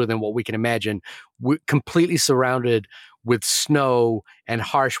colder than what we can imagine. We're completely surrounded with snow and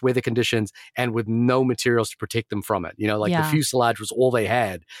harsh weather conditions and with no materials to protect them from it. The fuselage was all they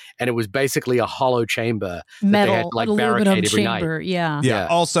had. And it was basically a hollow chamber. Metal, that they had to, like, aluminum barricade every chamber. night. Yeah.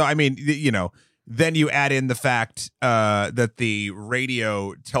 Also, I mean, then you add in the fact that the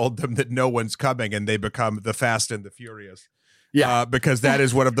radio told them that no one's coming and they become the Fast and the Furious. Yeah. Because that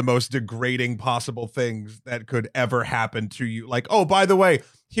is one of the most degrading possible things that could ever happen to you. Like, oh, by the way,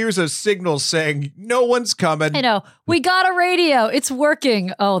 here's a signal saying no one's coming. I know. We got a radio. It's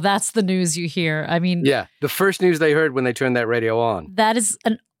working. Oh, that's the news you hear. I mean, yeah, the first news they heard when they turned that radio on. That is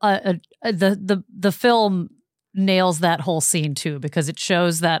the film nails that whole scene too, because it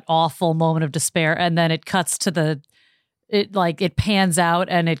shows that awful moment of despair, and then it cuts to it pans out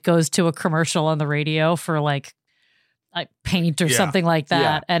and it goes to a commercial on the radio for like paint or something like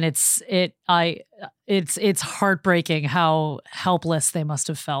that. And it's heartbreaking how helpless they must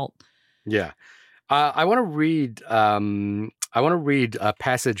have felt. Yeah. I want to read a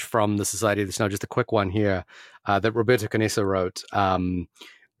passage from The Society of the Snow, just a quick one here, that Roberto Canessa wrote,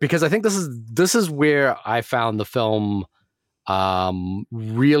 because I think this is where I found the film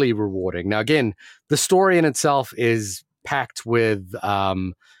really rewarding. Now, again, the story in itself is packed with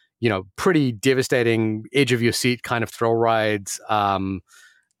pretty devastating, edge of your seat kind of thrill rides, set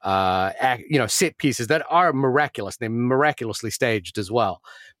pieces that are miraculous. They're miraculously staged as well.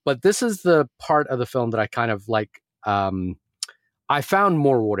 But this is the part of the film that I kind of like, I found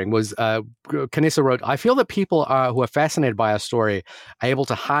more rewarding was Canessa wrote, I feel that people who are fascinated by our story are able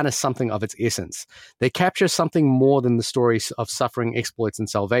to harness something of its essence. They capture something more than the stories of suffering, exploits, and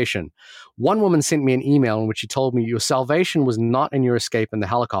salvation. One woman sent me an email in which she told me your salvation was not in your escape in the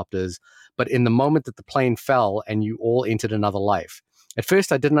helicopters, but in the moment that the plane fell and you all entered another life. At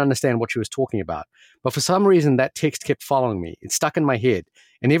first, I didn't understand what she was talking about, but for some reason, that text kept following me. It stuck in my head,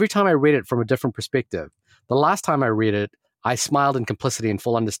 and every time I read it from a different perspective. The last time I read it, I smiled in complicity and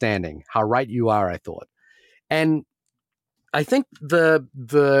full understanding. How right you are, I thought. And I think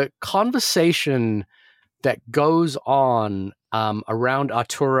the conversation that goes on around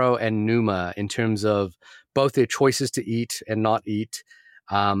Arturo and Numa in terms of both their choices to eat and not eat,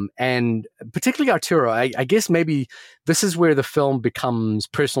 and particularly Arturo, I guess maybe this is where the film becomes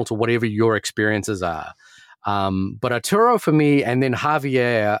personal to whatever your experiences are. But Arturo for me, and then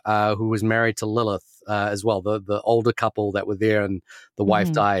Javier, who was married to Lilith as well, the older couple that were there and the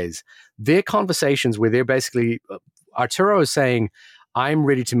wife dies, their conversations where they're basically, Arturo is saying, I'm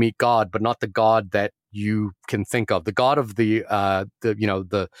ready to meet God, but not the God that you can think of. The God of the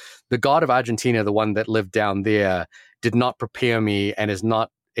God of Argentina, the one that lived down there, did not prepare me and is not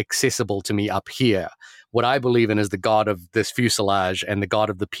accessible to me up here. What I believe in is the God of this fuselage and the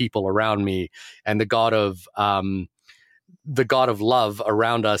God of the people around me and the God of love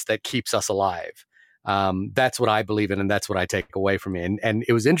around us that keeps us alive. That's what I believe in, and that's what I take away from it. And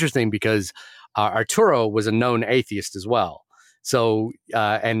it was interesting because Arturo was a known atheist as well. So,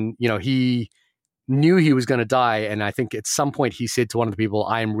 he knew he was going to die. And I think at some point he said to one of the people,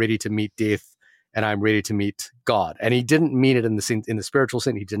 I am ready to meet death and I'm ready to meet God. And he didn't mean it in the spiritual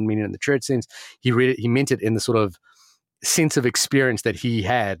sense. He didn't mean it in the church sense. He meant it in the sort of sense of experience that he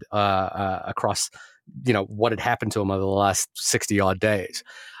had across, what had happened to him over the last 60 odd days.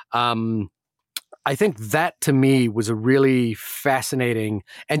 I think that to me was a really fascinating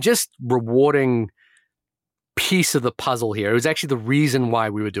and just rewarding piece of the puzzle here. It was actually the reason why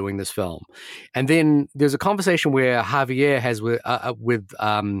we were doing this film. And then there's a conversation where Javier has with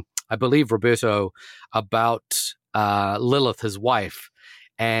I believe Roberto about Lilith, his wife,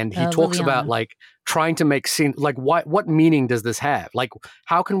 and he talks Liliana. about like trying to make sense, like what meaning does this have? Like,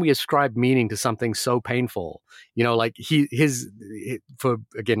 how can we ascribe meaning to something so painful? You know, like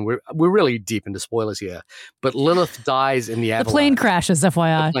we're really deep into spoilers here, but Lilith dies in the avalanche. The plane crashes,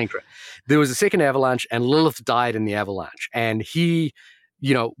 FYI. There was a second avalanche, and Lilith died in the avalanche, and he,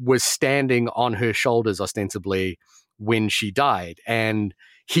 you know, was standing on her shoulders ostensibly when she died, and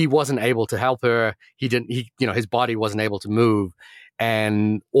he wasn't able to help her. His body wasn't able to move.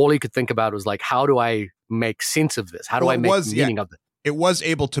 And all he could think about was like, how do I make sense of this? How do I make meaning of it? It was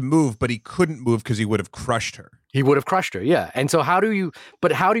able to move, but he couldn't move because he would have crushed her. He would have crushed her, yeah. And so how do you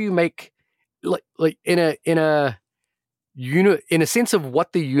make like in a sense of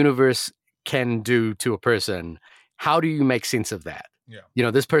what the universe can do to a person? How do you make sense of that? Yeah. You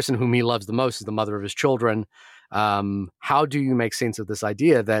know, this person whom he loves the most is the mother of his children. How do you make sense of this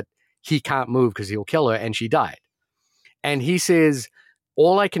idea that he can't move because he'll kill her and she died? And he says,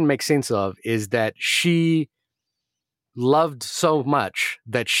 all I can make sense of is that she loved so much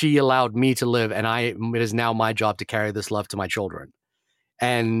that she allowed me to live, and it is now my job to carry this love to my children.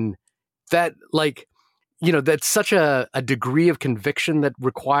 And that, like, you know, that's such a degree of conviction that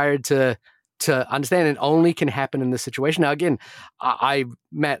required to understand, and only can happen in this situation. Now, again,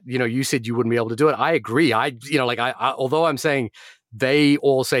 Matt, you know, you said you wouldn't be able to do it. I agree. Although I'm saying they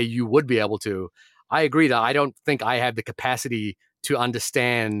all say you would be able to, I agree that I don't think I have the capacity to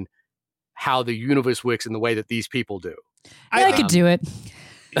understand how the universe works in the way that these people do. I could do it.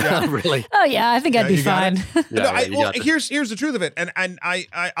 Yeah. Really? Oh yeah, I think I'd be fine. Here's the truth of it, and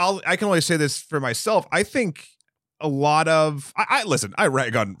I can only say this for myself. I think a lot of I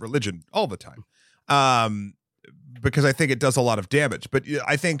rag on religion all the time, because I think it does a lot of damage. But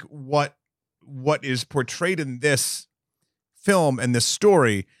I think what is portrayed in this film and this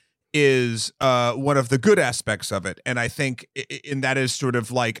story is one of the good aspects of it. And I think that is sort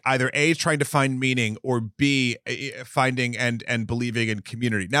of like either A, trying to find meaning, or B, finding and believing in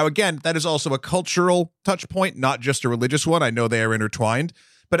community. Now, again, that is also a cultural touch point, not just a religious one. I know they are intertwined.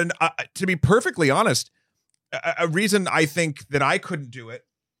 But to be perfectly honest, a reason I think that I couldn't do it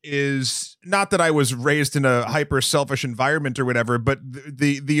is not that I was raised in a hyper selfish environment or whatever, but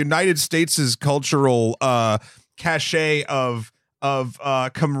the United States' cultural cachet of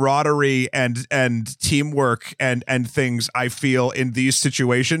camaraderie and teamwork and things, I feel, in these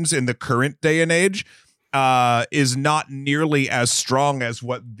situations in the current day and age is not nearly as strong as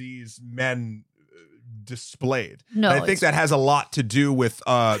what these men displayed. No, and I think that has a lot to do with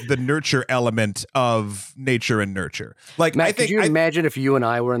the nurture element of nature and nurture. Like, Matt, I think, could you imagine if you and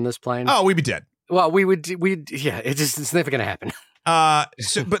I were in this plane? Oh, we'd be dead. Well, yeah, it's never going to happen.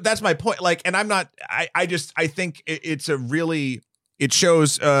 But that's my point. Like, and I'm not, I think it's a really, it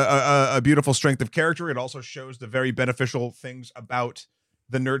shows a beautiful strength of character. It also shows the very beneficial things about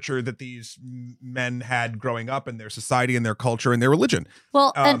the nurture that these men had growing up in their society and their culture and their religion.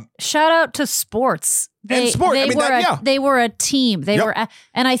 Well, and shout out to sports. They were a team. Yep.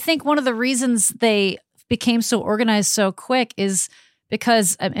 And I think one of the reasons they became so organized so quick is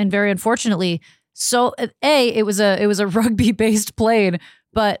because, and very unfortunately, it was a rugby based plane,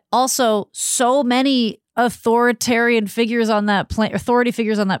 but also so many authority figures on that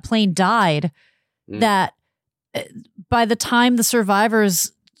plane died that by the time the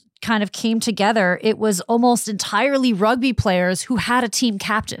survivors kind of came together, it was almost entirely rugby players who had a team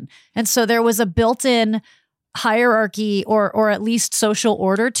captain. And so there was a built-in hierarchy or at least social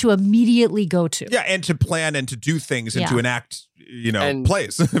order to immediately go to. Yeah, and to plan and to do things and to enact,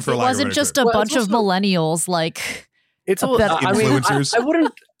 plays. For it wasn't just a bunch of millennials like it's influencers.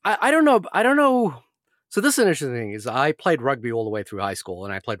 I don't know. So this is an interesting thing is I played rugby all the way through high school,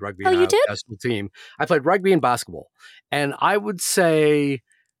 and I played rugby in our school team. I played rugby and basketball. And I would say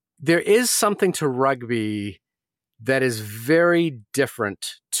there is something to rugby that is very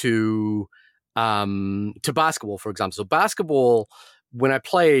different to basketball, for example. So basketball, when I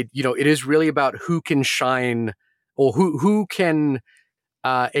played, it is really about who can shine or who can,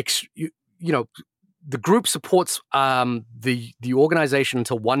 the group supports the organization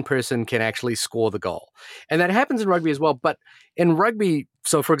until one person can actually score the goal. And that happens in rugby as well. But in rugby,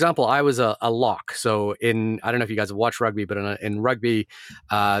 so for example, I was a lock. So I don't know if you guys have watched rugby, but in rugby,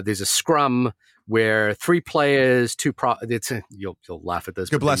 there's a scrum where 3 players, you'll laugh at this.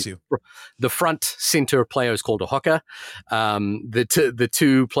 God bless you. The front center player is called a hooker. The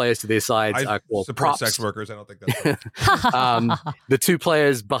 2 players to their sides are called support props. sex workers. I don't think that's The 2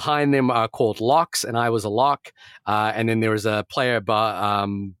 players behind them are called locks, and I was a lock. And then there was a player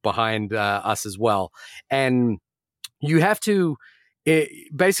behind us as well. And you have to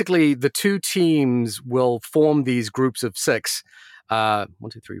basically the 2 teams will form these groups of 6. 1,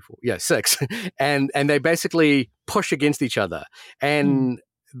 2, 3, 4. Yeah, 6. and they basically push against each other. And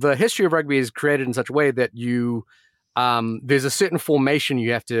the history of rugby is created in such a way that you there's a certain formation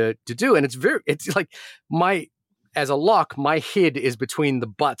you have to do. And it's like as a lock, my head is between the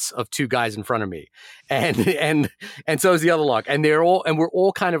butts of 2 guys in front of me. And so is the other lock. And we're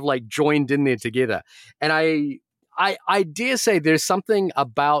all kind of like joined in there together. And I dare say there's something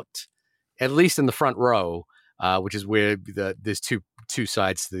about, at least in the front row, which is where there's two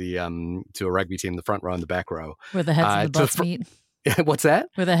sides to a rugby team, the front row and the back row. Where the heads and the butts meet. What's that?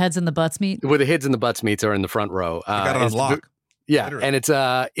 Where the heads and the butts meet? Where the heads and the butts meet are in the front row. you got it on lock. Yeah, Literally.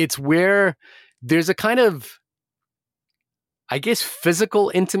 and it's where there's a kind of, I guess,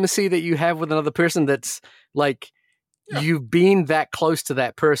 physical intimacy that you have with another person that's like, you've been that close to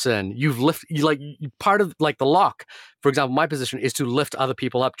that person. Part of like the lock, for example, my position is to lift other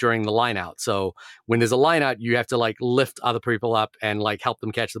people up during the line out. So when there's a line out, you have to like lift other people up and like help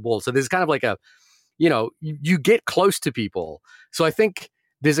them catch the ball. So there's kind of like a, you get close to people. So I think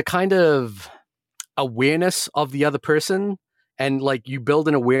there's a kind of awareness of the other person, and like you build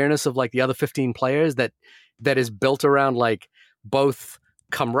an awareness of like the other 15 players that is built around like both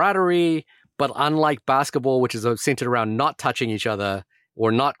camaraderie, but unlike basketball, which is centered around not touching each other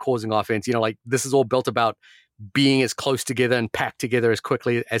or not causing offense, like this is all built about being as close together and packed together as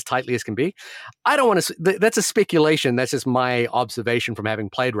quickly, as tightly as can be. I don't want to, that's a speculation. That's just my observation from having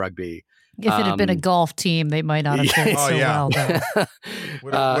played rugby. If it had been a golf team, they might not have played so well.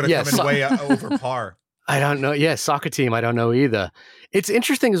 Would have come in way over par. I don't know. Yeah, soccer team. I don't know either. It's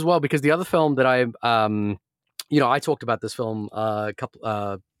interesting as well because the other film that I talked about this film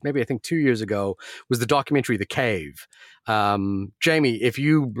maybe I think 2 years ago, was the documentary The Cave. Jamie, if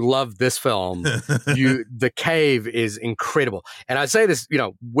you love this film, The Cave is incredible. And I say this,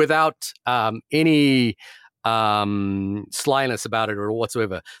 without any slyness about it or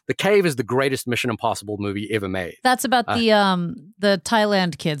whatsoever. The Cave is the greatest Mission Impossible movie ever made. That's about the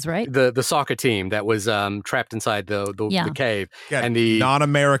Thailand kids, right? The soccer team that was trapped inside the cave. Yeah, and the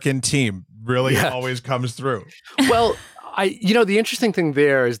non-American team really always comes through. Well, the interesting thing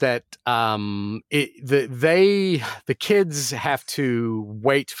there is that the kids have to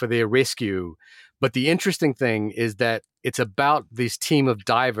wait for their rescue, but the interesting thing is that it's about this team of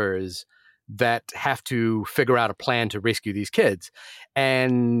divers that have to figure out a plan to rescue these kids,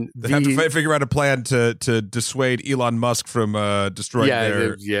 and they have to figure out a plan to dissuade Elon Musk from destroying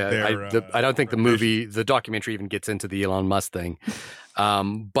their. I don't think the documentary even gets into the Elon Musk thing,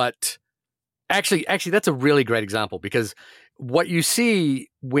 but. Actually, that's a really great example because what you see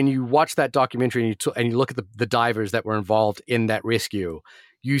when you watch that documentary and you look at the divers that were involved in that rescue,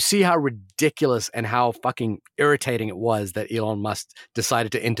 you see how ridiculous and how fucking irritating it was that Elon Musk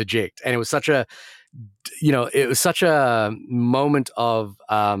decided to interject. And it was such a, moment of,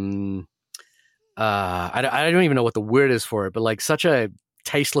 I don't even know what the word is for it, but like such a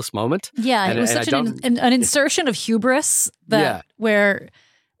tasteless moment. Yeah, and it was such an insertion of hubris where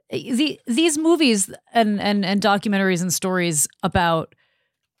these movies and documentaries and stories about,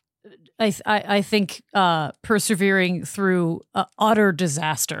 I think, persevering through utter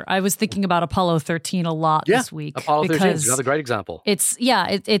disaster. I was thinking about Apollo 13 a lot this week. Apollo 13 is another great example. It's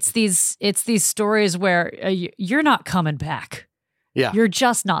these stories where you're not coming back. Yeah, you're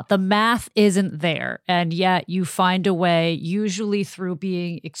just not. The math isn't there, and yet you find a way, usually through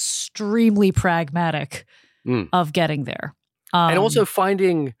being extremely pragmatic, of getting there. And also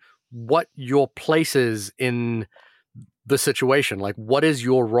finding what your place is in the situation. Like, what is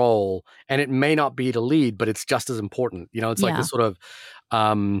your role? And it may not be to lead, but it's just as important. It's like this sort of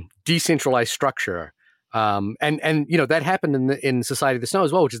decentralized structure. And that happened in Society of the Snow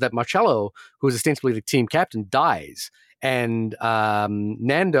as well, which is that Marcello, who is ostensibly the team captain, dies. And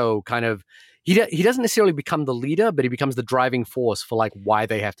Nando kind of, he doesn't necessarily become the leader, but he becomes the driving force for like why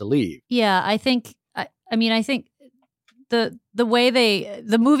they have to leave. Yeah, I think the way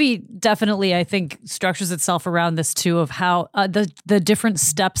the movie definitely, I think, structures itself around this too, of how the different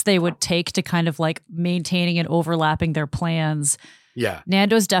steps they would take to kind of like maintaining and overlapping their plans. Yeah,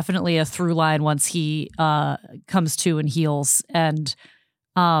 Nando's definitely a through line once he comes to and heals, and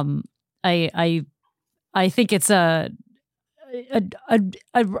I think it's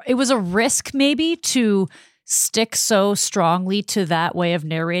it was a risk maybe to stick so strongly to that way of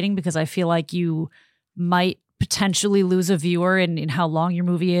narrating, because I feel like you might potentially lose a viewer in how long your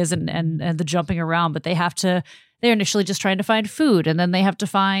movie is and the jumping around. But they're initially just trying to find food, and then they have to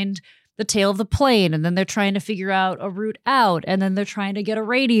find the tail of the plane, and then they're trying to figure out a route out, and then they're trying to get a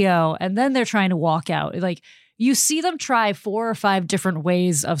radio, and then they're trying to walk out. Like, you see them try 4 or 5 different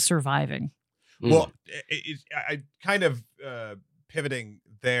ways of surviving. Well, I kind of pivoting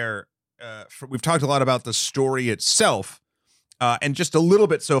there. We've talked a lot about the story itself, and just a little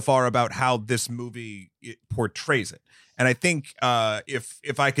bit so far about how this movie portrays it. And I think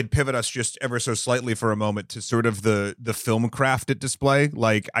if I could pivot us just ever so slightly for a moment to sort of the film craft at display,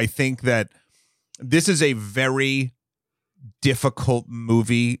 like, I think that this is a very difficult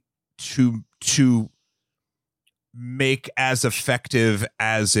movie to make as effective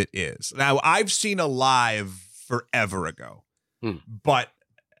as it is. Now, I've seen Alive forever ago, but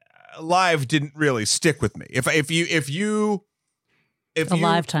Alive didn't really stick with me. If A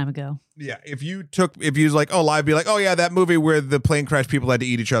lifetime ago. Yeah, if you was like, oh, Alive, be like, oh yeah, that movie where the plane crash, people had to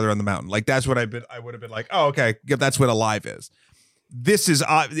eat each other on the mountain. Like, that's what I would have been like, oh, okay, yeah, that's what Alive is. This is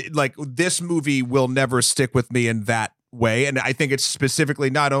like, this movie will never stick with me in that way. And I think it's specifically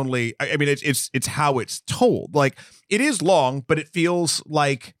not only, I mean, it's how it's told. Like, it is long, but it feels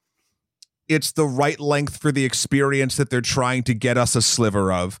like it's the right length for the experience that they're trying to get us a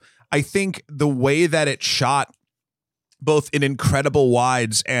sliver of. I think the way that it's shot, both in incredible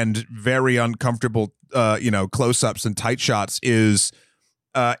wides and very uncomfortable, close-ups and tight shots, is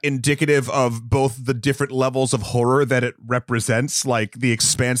indicative of both the different levels of horror that it represents, like the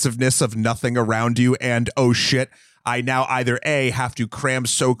expansiveness of nothing around you, and oh shit, I now either A, have to cram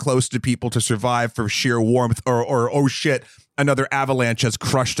so close to people to survive for sheer warmth, or oh shit, another avalanche has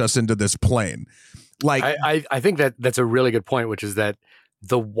crushed us into this plane. Like, I think that's a really good point, which is that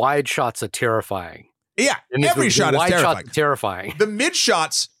the wide shots are terrifying. Yeah, every shot is terrifying. The mid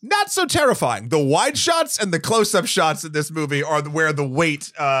shots, not so terrifying. The wide shots and the close-up shots in this movie are where the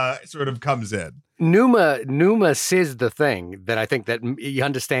weight sort of comes in. Numa says the thing that I think that he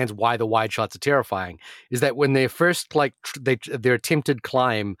understands why the wide shots are terrifying is that when they first their attempted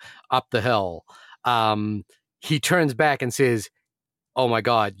climb up the hill, he turns back and says, "Oh my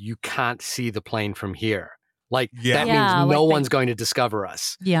God, you can't see the plane from here." Like, that means no one's going to discover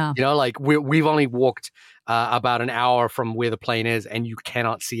us. Yeah. You know, like, we've only walked about an hour from where the plane is, and you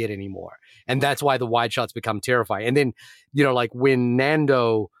cannot see it anymore. And that's why the wide shots become terrifying. And then, you know, like, when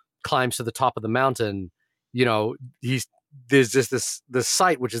Nando climbs to the top of the mountain, you know, there's just this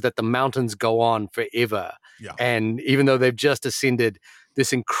sight, which is that the mountains go on forever. Yeah. And even though they've just ascended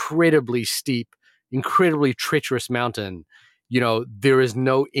this incredibly steep, incredibly treacherous mountain, you know, there is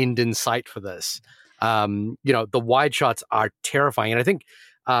no end in sight for this. You know, the wide shots are terrifying. And I think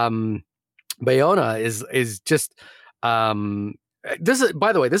Bayona is just this is,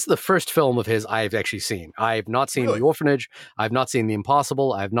 by the way, this is the first film of his I've actually seen. I've not seen The Orphanage. I've not seen The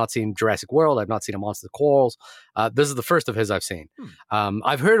Impossible. I've not seen Jurassic World. I've not seen A Monster of the Corals. This is the first of his I've seen.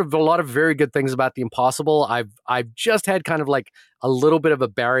 I've heard of a lot of very good things about The Impossible. I've just had kind of like a little bit of a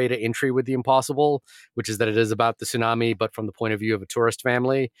barrier to entry with The Impossible, which is that it is about the tsunami, but from the point of view of a tourist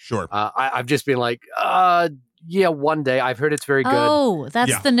family. Sure. I've just been like, yeah, one day. I've heard it's very good. Oh,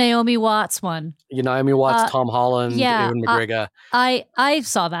 that's the Naomi Watts one. Naomi Watts, Tom Holland, Ewan McGregor. I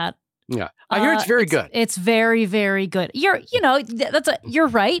saw that. Yeah, I hear it's very good. It's very, very good. You're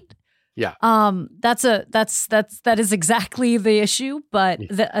right. Yeah. That is exactly the issue. But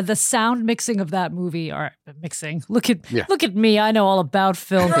the sound mixing of that movie, or mixing. Look at me. I know all about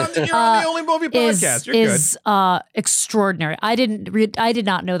film. You're on the Only Movie Podcast. You're is extraordinary. I did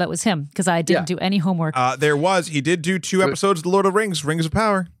not know that was him because I didn't do any homework. He did do 2 episodes of The Lord of the Rings, Rings of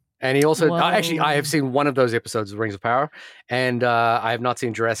Power. And he also, actually, I have seen one of those episodes of Rings of Power, and I have not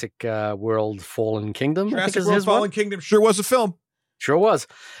seen Jurassic World Fallen Kingdom. Jurassic World Fallen Kingdom sure was a film. Sure was.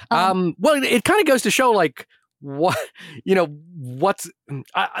 Well, it kind of goes to show, like, what, you know,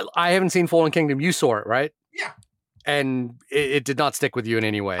 I haven't seen Fallen Kingdom. You saw it, right? Yeah. And it did not stick with you in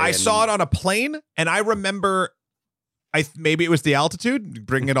any way. I saw it on a plane, and I remember, maybe it was the altitude,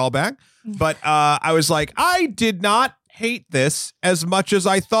 bringing it all back, but I was like, I did not hate this as much as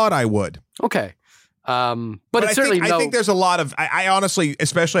I thought I would. Okay. But it's certainly I think there's a lot of, I honestly,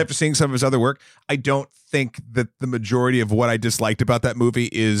 especially after seeing some of his other work, I don't think that the majority of what I disliked about that movie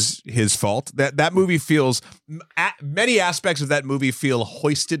is his fault. That movie feels, many aspects of that movie feel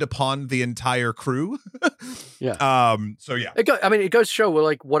hoisted upon the entire crew. Yeah. So yeah. It goes to show,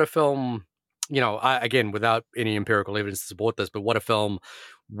 like, what a film again, without any empirical evidence to support this, but what a film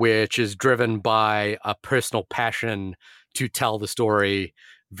which is driven by a personal passion to tell the story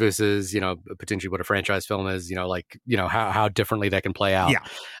versus, potentially what a franchise film is, how differently that can play out. Yeah.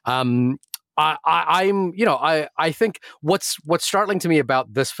 I think what's startling to me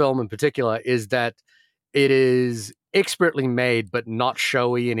about this film in particular is that it is expertly made, but not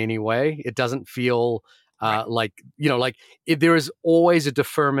showy in any way. It doesn't feel there is always a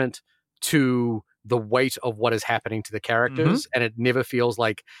deferment to the weight of what is happening to the characters, and it never feels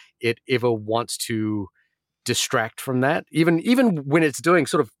like it ever wants to distract from that. Even when it's doing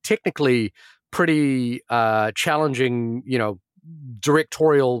sort of technically pretty challenging,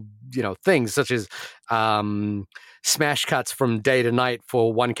 directorial, things such as smash cuts from day to night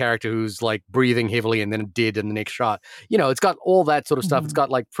for one character who's like breathing heavily and then dead in the next shot. It's got all that sort of stuff. It's got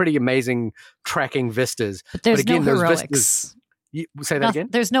like pretty amazing tracking vistas. But there's again, no those heroics. Vistas, say that again?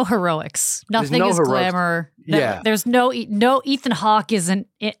 There's no heroics. Nothing no is heroics. glamour. Yeah. There's no Ethan Hawke isn't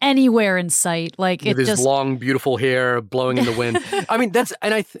anywhere in sight. Like With it his just long, beautiful hair blowing in the wind. I mean,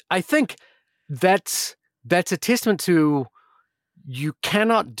 I think that's a testament to, you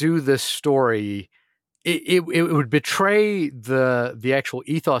cannot do this story. It would betray the actual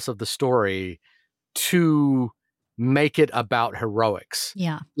ethos of the story to make it about heroics.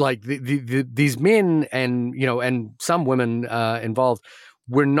 Yeah. Like these men and some women involved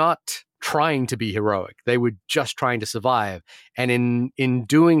were not trying to be heroic. They were just trying to survive, and in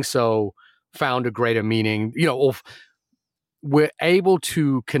doing so, found a greater meaning. We're able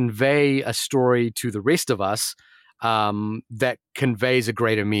to convey a story to the rest of us that conveys a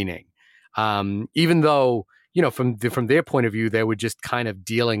greater meaning. Even though, from their point of view, they were just kind of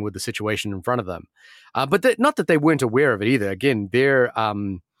dealing with the situation in front of them. But not that they weren't aware of it either. Again, they're,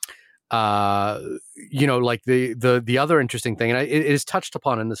 like the other interesting thing, and it is touched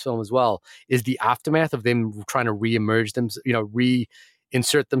upon in this film as well, is the aftermath of them trying to reinsert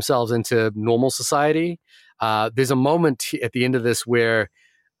themselves into normal society. There's a moment at the end of this where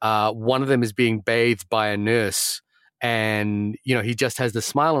one of them is being bathed by a nurse, and he just has this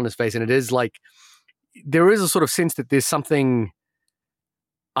smile on his face, and it is like there is a sort of sense that there's something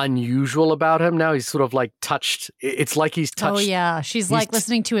unusual about him now. He's sort of like touched. It's like he's touched. Oh yeah, she's like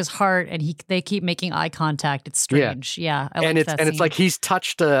listening to his heart, and they keep making eye contact. It's strange. Yeah, I like that scene. It's like he's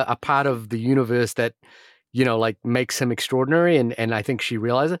touched a part of the universe that makes him extraordinary, and I think she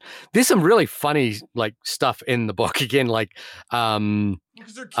realizes it. There's some really funny stuff in the book again, because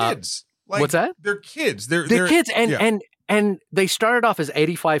they're kids. What's that? They're kids. They're kids, and they started off as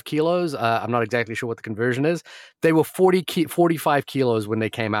 85 kilos. I'm not exactly sure what the conversion is. They were 45 kilos when they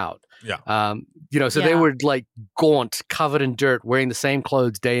came out. Yeah. They were like gaunt, covered in dirt, wearing the same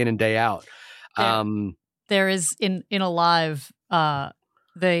clothes day in and day out. There is in Alive,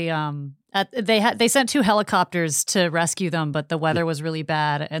 they sent 2 helicopters to rescue them, but the weather was really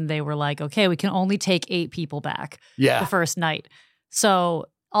bad, and they were like, okay, we can only take 8 people back the first night. So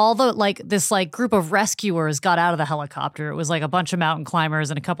all the this group of rescuers got out of the helicopter. It was like a bunch of mountain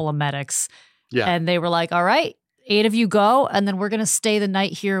climbers and a couple of medics. Yeah. And they were like, all right, 8 of you go, and then we're going to stay the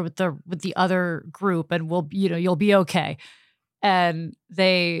night here with the other group, and you'll be okay. And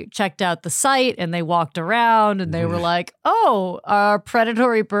they checked out the site, and they walked around, and they were like, oh, are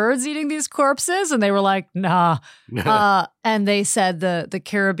predatory birds eating these corpses? And they were like, nah. And they said the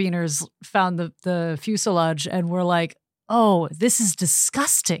carabiners found the fuselage and were like, oh, this is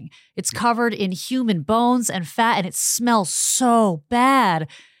disgusting. It's covered in human bones and fat, and it smells so bad.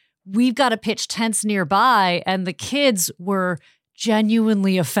 We've got to pitch tents nearby. And the kids were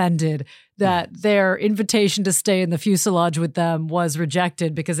genuinely offended that their invitation to stay in the fuselage with them was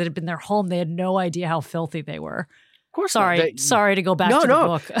rejected because it had been their home. They had no idea how filthy they were. Of course. Sorry to go back to the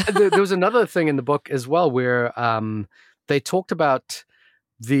book. There was another thing in the book as well where they talked about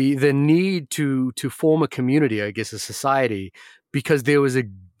the need to form a community, I guess a society, because there was a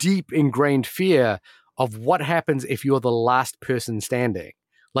deep ingrained fear of what happens if you're the last person standing.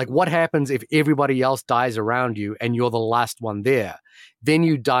 Like, what happens if everybody else dies around you and you're the last one there? Then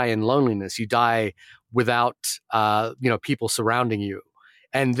you die in loneliness. You die without, people surrounding you.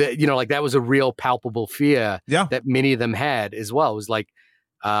 And, that was a real palpable fear that many of them had as well. It was like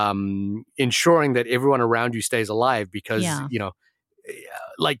ensuring that everyone around you stays alive because,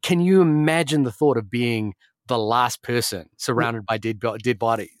 can you imagine the thought of being the last person surrounded by dead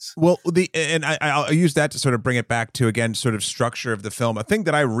bodies? Well, I'll use that to sort of bring it back to, again, sort of structure of the film. A thing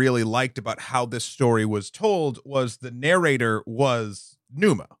that I really liked about how this story was told was the narrator was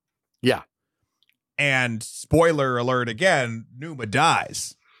Numa. Yeah. And spoiler alert again, Numa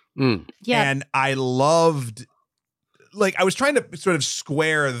dies. Mm. Yeah. And I loved like I was trying to sort of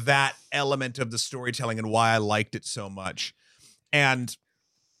square that element of the storytelling and why I liked it so much. And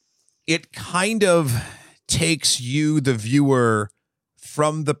it kind of takes you, the viewer,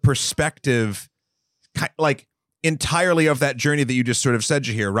 from the perspective like entirely of that journey that you just sort of said,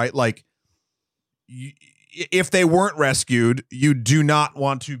 Jahir, right? Like if they weren't rescued, you do not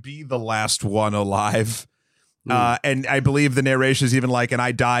want to be the last one alive. And I believe the narration is even like, and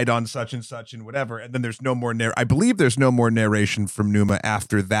I died on such and such and whatever. And then there's no more I believe there's no more narration from Numa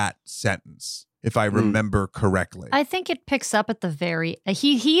after that sentence, if I remember correctly. I think it picks up at the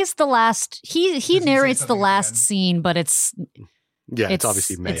he's the last, he narrates the last scene, but it's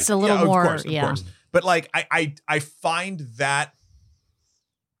obviously Maya. It's a little more, of course. But like, I find that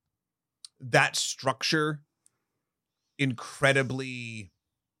structure incredibly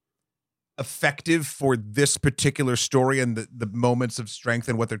effective for this particular story and the moments of strength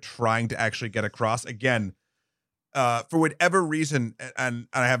and what they're trying to actually get across. Again, for whatever reason, and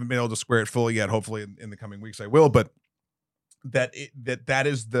I haven't been able to square it fully yet. Hopefully in the coming weeks I will, but that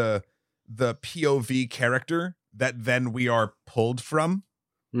is the POV character that then we are pulled from.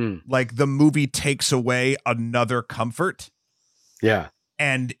 Like the movie takes away another comfort. Yeah.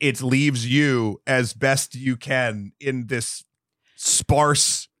 And it leaves you as best you can in this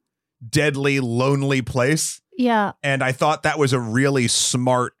sparse, deadly, lonely place. Yeah. And I thought that was a really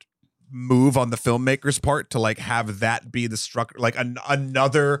smart move on the filmmaker's part to like have that be the structure, like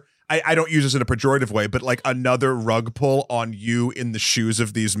another, I don't use this in a pejorative way, but like another rug pull on you in the shoes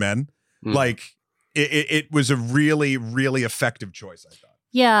of these men. Like it was a really, really effective choice, I thought.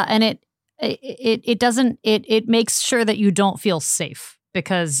 Yeah. And it makes sure that you don't feel safe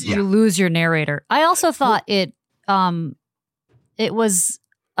because you lose your narrator. I also thought it was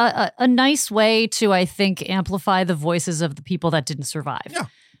a nice way to, I think, amplify the voices of the people that didn't survive. Yeah.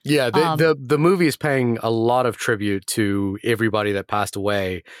 Yeah, the movie is paying a lot of tribute to everybody that passed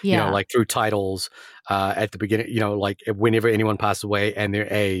away, you know, like through titles at the beginning, you know, like whenever anyone passed away and their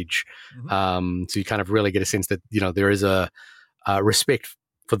age. So you kind of really get a sense that, you know, there is a respect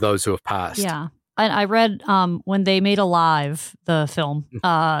for those who have passed. Yeah. And I read when they made Alive, the film,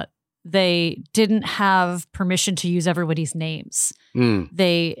 they didn't have permission to use everybody's names.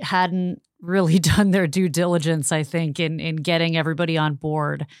 They hadn't really done their due diligence, I think, in getting everybody on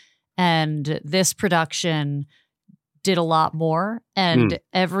board. And this production did a lot more. And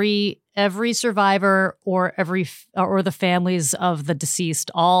every survivor or the families of the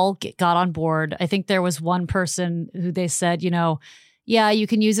deceased all got on board. I think there was one person who they said, you know, yeah, you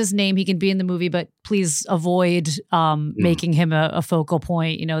can use his name. He can be in the movie, but please avoid making him a focal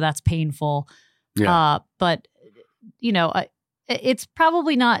point. You know, that's painful. Yeah. But, you know, it's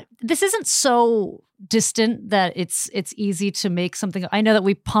probably not, this isn't so distant that it's easy to make something. I know that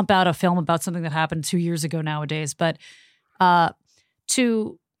we pump out a film about something that happened 2 years ago nowadays, but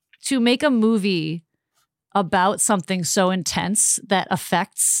to make a movie about something so intense that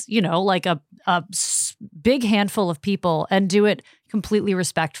affects, you know, like a big handful of people and do it completely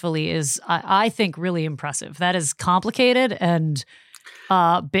respectfully is, I think, really impressive. That is complicated and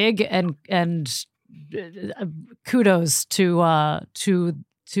big and kudos to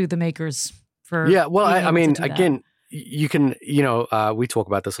the makers for. Yeah, well, I mean, again, you can, you know, we talk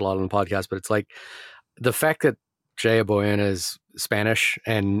about this a lot on the podcast, but it's like the fact that Jaya Boyena is Spanish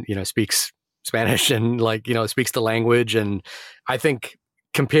and, you know, speaks Spanish and, like, you know, speaks the language. And I think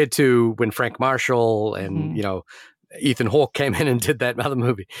compared to when Frank Marshall and, you know, Ethan Hawke came in and did that other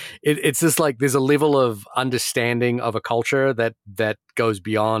movie, it's just like there's a level of understanding of a culture that goes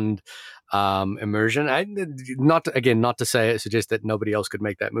beyond immersion. Not to suggest that nobody else could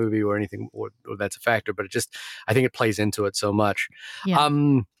make that movie or anything, or that's a factor, but I think it plays into it so much. Yeah.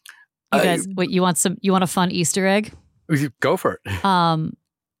 You guys, you want a fun Easter egg? Go for it.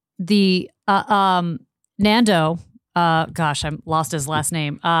 Nando, gosh, I'm lost his last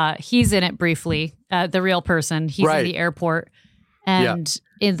name. He's in it briefly. The real person. He's in the airport, and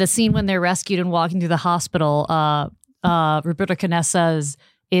in the scene when they're rescued and walking through the hospital, Roberto Canessa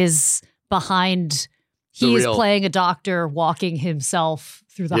is behind. He's playing a doctor walking himself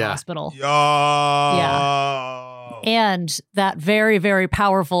through the hospital. Yeah. And that very, very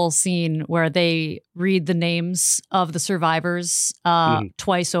powerful scene where they read the names of the survivors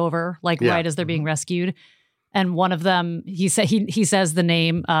twice over, right as they're being rescued. And one of them, he says the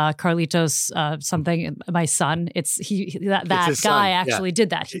name Carlitos something. My son. That guy actually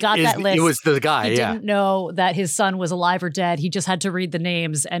did that. He got that list. It was the guy. He didn't know that his son was alive or dead. He just had to read the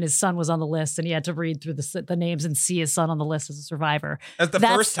names, and his son was on the list, and he had to read through the names and see his son on the list as a survivor. That's the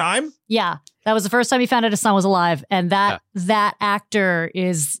first time. Yeah, that was the first time he found out his son was alive, and that actor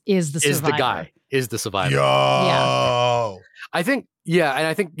is the survivor. Is the guy. is the survivor. Yo. I think, and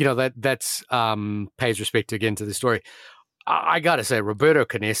I think, that's pays respect again to the story. I gotta say, Roberto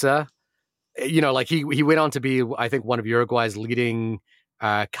Canessa, like he went on to be, I think, one of Uruguay's leading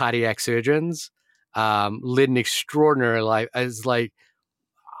cardiac surgeons, led an extraordinary life. As like,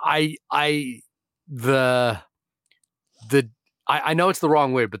 I know it's the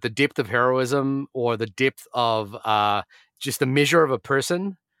wrong word, but the depth of heroism or the depth of just the measure of a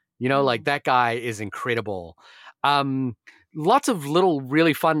person, like that guy is incredible. Lots of little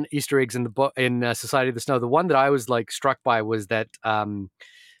really fun Easter eggs in in Society of the Snow. The one that I was like struck by was that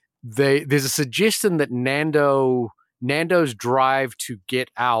there's a suggestion that Nando's drive to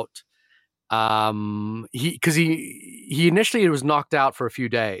get out, because he initially was knocked out for a few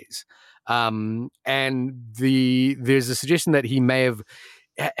days, and there's a suggestion that he may have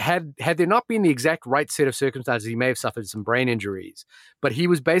had there not been the exact right set of circumstances, he may have suffered some brain injuries, but he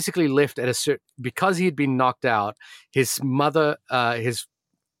was basically left at because he had been knocked out. His mother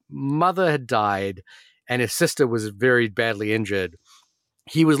had died, and his sister was very badly injured.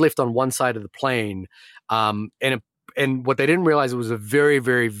 He was left on one side of the plane, and what they didn't realize, it was a very,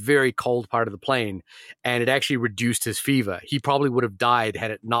 very, very cold part of the plane, and it actually reduced his fever. He probably would have died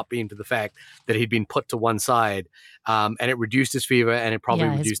had it not been for the fact that he'd been put to one side, and it reduced his fever, and it probably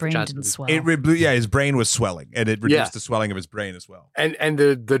reduced the chance. His brain was swelling, and it reduced the swelling of his brain as well. And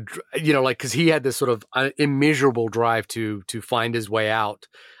because he had this sort of immeasurable drive to find his way out.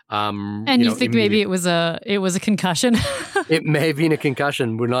 And you think maybe it was a concussion? It may have been a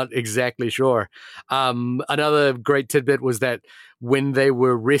concussion. We're not exactly sure. Another great tidbit was that when they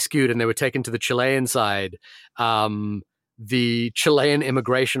were rescued and they were taken to the Chilean side, the Chilean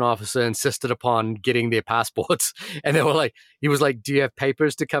immigration officer insisted upon getting their passports, and he was like, "Do you have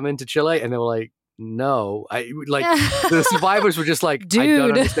papers to come into Chile?" And they were like, "No." The survivors were just like, Dude. "I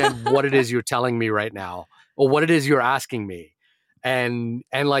don't understand what it is you're telling me right now, or what it is you're asking me." And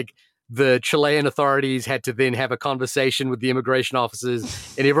like the Chilean authorities had to then have a conversation with the immigration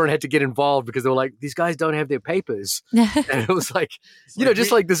officers, and everyone had to get involved because they were like, these guys don't have their papers. And it was like,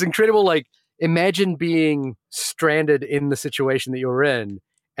 just like this incredible, like, imagine being stranded in the situation that you're in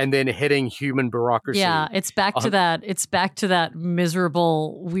and then hitting human bureaucracy. Yeah, it's back to that. It's back to that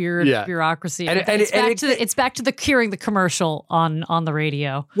miserable, weird bureaucracy. And it's back to the curing the commercial on the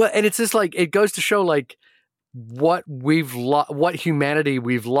radio. Well, and it's just like, it goes to show like what humanity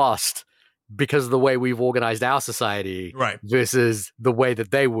we've lost because of the way we've organized our society, right, versus the way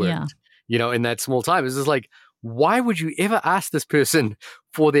that they worked, in that small time. It's just like, why would you ever ask this person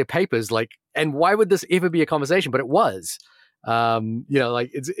for their papers? Like, and why would this ever be a conversation? But it was,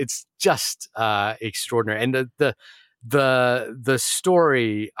 it's just extraordinary. And the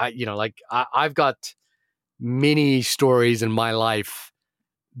story, I've got many stories in my life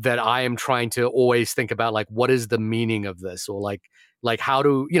that I am trying to always think about, like, what is the meaning of this? Or like how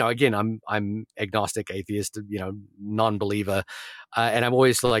do, again, I'm agnostic, atheist, non-believer. And I'm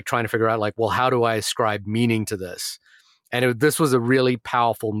always like trying to figure out like, well, how do I ascribe meaning to this? And this was a really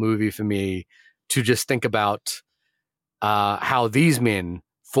powerful movie for me to just think about how these men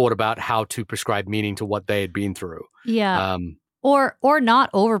thought about how to prescribe meaning to what they had been through. Yeah. Or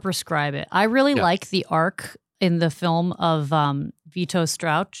not overprescribe it. I really like the arc in the film of Vito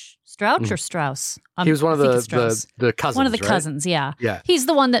Strauch or Strauss. He was one of the cousins. One of the cousins, yeah. He's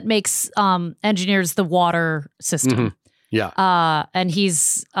the one that makes engineers the water system. Mm-hmm. Yeah. And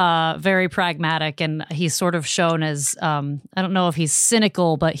he's very pragmatic, and he's sort of shown as I don't know if he's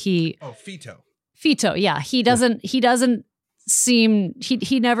cynical, but Fito, yeah. He doesn't seem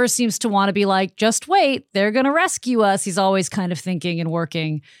he never seems to want to be like, just wait, they're gonna rescue us. He's always kind of thinking and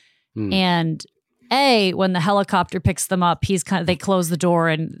working. And when the helicopter picks them up, they close the door,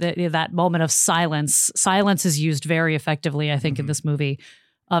 and that moment of silence is used very effectively, I think, in this movie,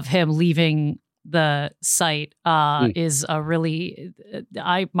 of him leaving the site is a really,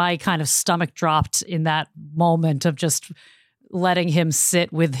 my kind of stomach dropped in that moment of just letting him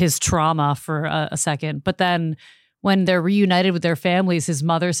sit with his trauma for a second. But then when they're reunited with their families, his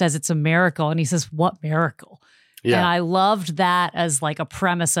mother says it's a miracle, and he says, "What miracle?" Yeah. And I loved that as like a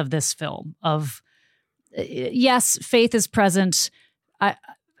premise of this film of, yes, faith is present.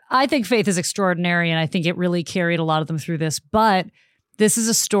 I think faith is extraordinary, and I think it really carried a lot of them through this. But this is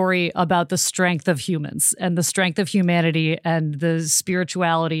a story about the strength of humans and the strength of humanity and the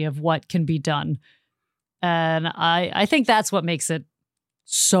spirituality of what can be done. And I think that's what makes it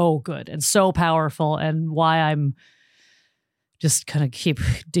so good and so powerful, and why I'm just kind of keep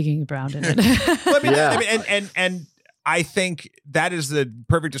digging around in it. And I think that is the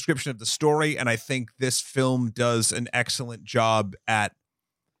perfect description of the story, and I think this film does an excellent job at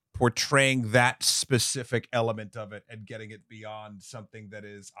portraying that specific element of it and getting it beyond something that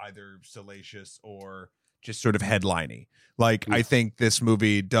is either salacious or just sort of headliney. Like, I think this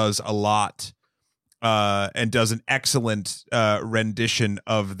movie does a lot and does an excellent rendition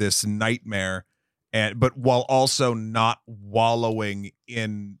of this nightmare, but while also not wallowing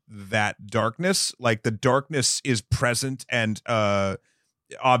in that darkness. Like, the darkness is present and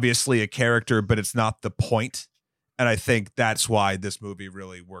obviously a character, but it's not the point. And I think that's why this movie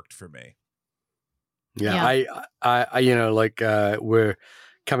really worked for me. Yeah. I you know, like we're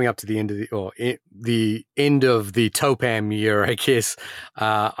coming up to the end of the end of the Topam year, I guess.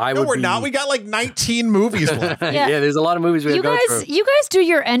 We're not. We got like 19 movies left. Yeah, there's a lot of movies we have to go through. You guys do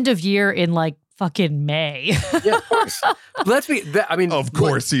your end of year in like fucking May. Yeah, of course. I mean, of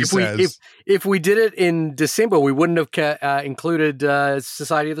course, he says. If we did it in December, we wouldn't have included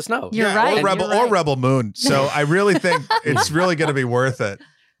Society of the Snow. You're right. Or Rebel Moon. So I really think it's really going to be worth it.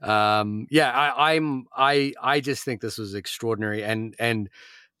 I just think this was extraordinary and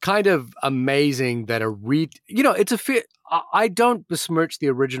kind of amazing that it's I don't besmirch the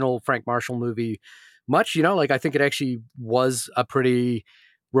original Frank Marshall movie much, like I think it actually was a pretty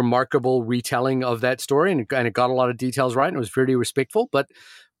remarkable retelling of that story, and it got a lot of details right, and it was pretty respectful. But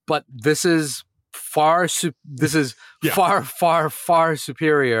this is far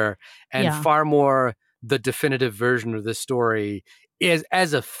superior and far more the definitive version of this story is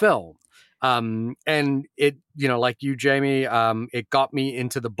as a film. And it, like you, Jamie, it got me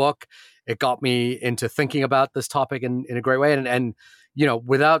into the book. It got me into thinking about this topic in a great way. And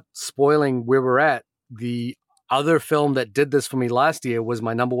without spoiling where we're at, the other film that did this for me last year was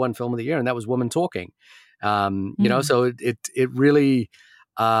my number one film of the year, and that was Women Talking. So it really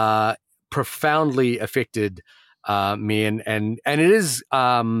profoundly affected me, and it is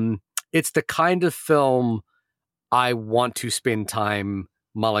it's the kind of film I want to spend time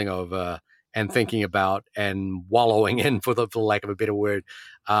mulling over and thinking about and wallowing in, for lack of a better word,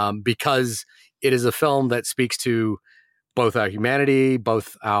 because it is a film that speaks to both our humanity,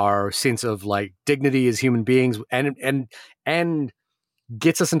 both our sense of like dignity as human beings, and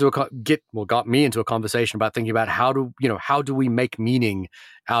gets us into got me into a conversation about thinking about how do we make meaning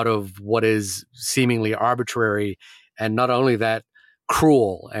out of what is seemingly arbitrary, and not only that,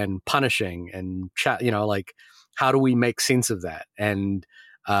 cruel and punishing, and like how do we make sense of that? And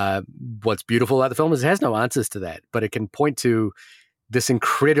what's beautiful about the film is it has no answers to that, but it can point to this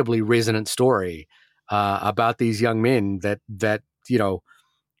incredibly resonant story about these young men that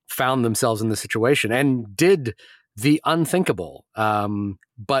found themselves in this situation and did the unthinkable.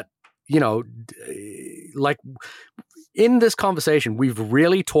 But like in this conversation, we've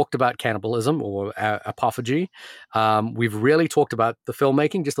really talked about cannibalism or apophagy. We've really talked about the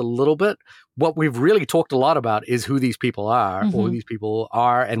filmmaking just a little bit. What we've really talked a lot about is who these people are, or who these people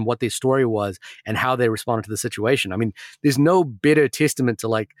are, and what their story was, and how they responded to the situation. I mean, there's no better testament to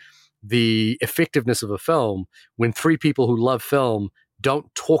like the effectiveness of a film when three people who love film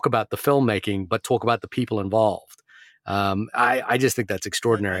don't talk about the filmmaking, but talk about the people involved. I just think that's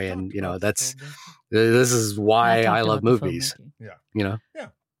extraordinary, and this is why I love movies. Yeah.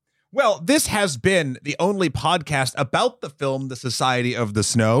 Well, this has been the only podcast about the film The Society of the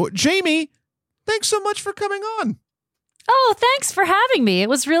Snow. Jamie, thanks so much for coming on. Oh, thanks for having me. It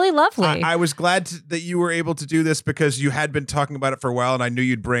was really lovely. I was glad that you were able to do this because you had been talking about it for a while, and I knew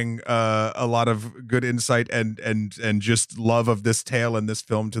you'd bring a lot of good insight and just love of this tale and this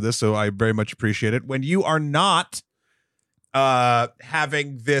film to this. So I very much appreciate it. When you are not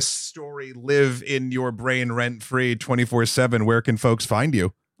having this story live in your brain rent-free 24/7, where can folks find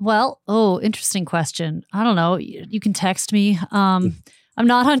you? Well, interesting question. I don't know. You can text me. I'm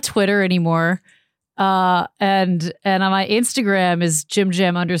not on Twitter anymore. And on my Instagram is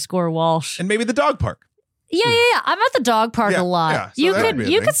JimJam_Walsh. And maybe the dog park. Yeah. I'm at the dog park a lot. Yeah, so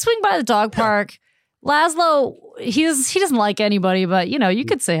you could swing by the dog park. Laszlo, he doesn't like anybody, but you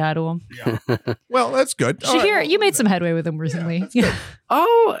could say hi to him. Yeah. Well, that's good. Shahir, you made some headway with him recently. Yeah.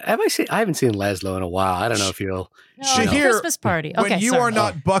 Oh, I haven't seen Laszlo in a while. I don't know if you'll. Shahir, Christmas party. Okay, when you are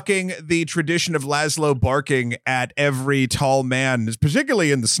not bucking the tradition of Laszlo barking at every tall man,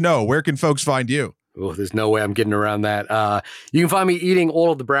 particularly in the snow, where can folks find you? Oh, there's no way I'm getting around that. You can find me eating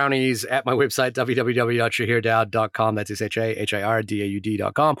all of the brownies at my website, www.shahirdaud.com. That's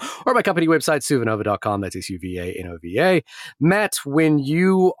SHAHIRDAUD.com. Or my company website, suvanova.com. That's SUVANOVA. Matt, when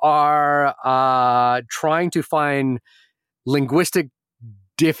you are trying to find linguistic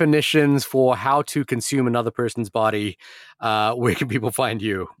definitions for how to consume another person's body, where can people find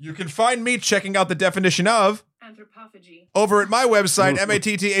you? You can find me checking out the definition of Anthropophagy. over at my website,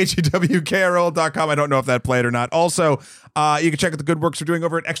 mattherol.com. I don't know if that played or not. Also, you can check out the good works we're doing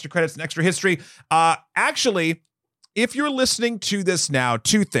over at Extra Credits and Extra History. Actually, if you're listening to this now,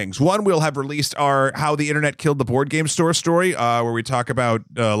 two things. One, we'll have released our How the Internet Killed the Board Game Store story, where we talk about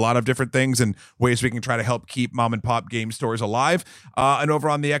a lot of different things and ways we can try to help keep mom and pop game stores alive. And over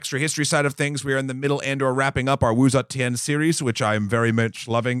on the Extra History side of things, we are in the middle and or wrapping up our Wu Zot Tian series, which I am very much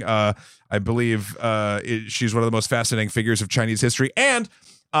loving. I believe she's one of the most fascinating figures of Chinese history. And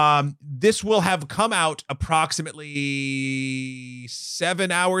this will have come out approximately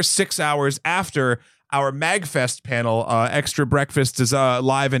 6 hours after our MagFest panel. Extra Breakfast is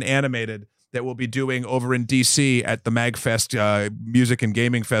live and animated that we'll be doing over in DC at the MagFest Music and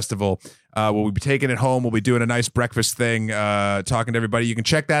Gaming Festival. We'll be taking it home. We'll be doing a nice breakfast thing, talking to everybody. You can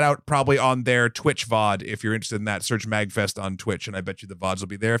check that out probably on their Twitch VOD if you're interested in that. Search MagFest on Twitch, and I bet you the VODs will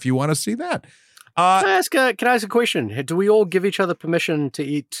be there if you want to see that. Can I ask a question? Do we all give each other permission to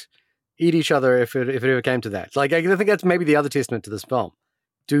eat each other if it ever came to that? Like, I think that's maybe the other testament to this film.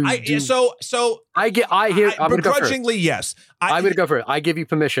 Begrudgingly, yes. I'm going to go for it. I give you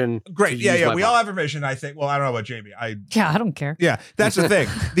permission. Great. Yeah. We all have permission, I think. Well, I don't know about Jamie. I don't care. Yeah, that's the thing.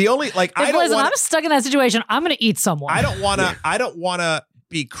 The only I'm stuck in that situation. I'm going to eat someone. I don't want to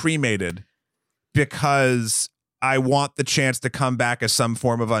be cremated because I want the chance to come back as some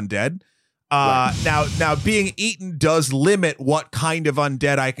form of undead. Right. Now being eaten does limit what kind of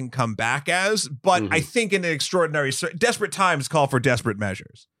undead I can come back as, but I think in an desperate times call for desperate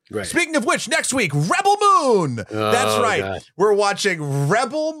measures. Right. Speaking of which, next week, Rebel Moon. That's right. God. We're watching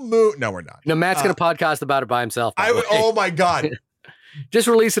Rebel Moon. No, we're not. No, Matt's going to podcast about it by himself. Oh my God. Just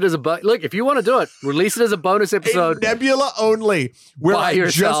release it as look, if you want to do it, release it as a bonus episode. A Nebula only, where by I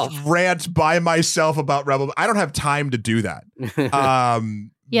yourself. Just rant by myself about Rebel Moon. I don't have time to do that.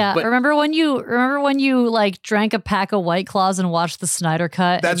 Yeah, remember when you like drank a pack of White Claws and watched the Snyder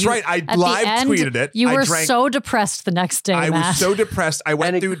Cut? That's right. I live tweeted it. You were so depressed the next day. I was so depressed. I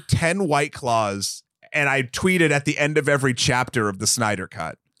went through 10 White Claws and I tweeted at the end of every chapter of the Snyder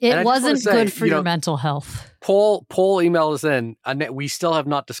Cut. It wasn't good for your mental health. Paul emailed us in. We still have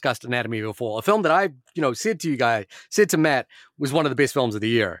not discussed Anatomy of a Fall, a film that I said to Matt was one of the best films of the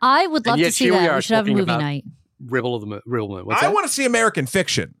year. I would love to see that. We should have a movie night. Rebel Moon. I want to see American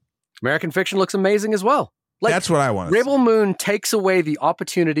Fiction. American Fiction looks amazing as well. That's what I want. Rebel Moon takes away the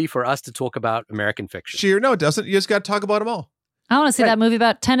opportunity for us to talk about American Fiction. Sheer, no, it doesn't. You just got to talk about them all. I want to see that movie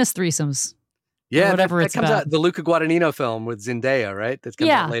about tennis threesomes. Yeah, whatever that comes out. The Luca Guadagnino film with Zendaya, right? That's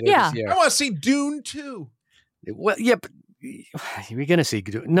coming out later this year. I want to see Dune 2. Well, yeah, but you're going to see.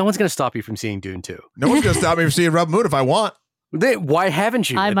 No one's going to stop you from seeing Dune 2. No one's going to stop me from seeing Rebel Moon if I want. Why haven't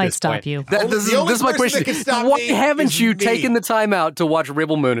you? I might stop you. This is my question. Why haven't you taken the time out to watch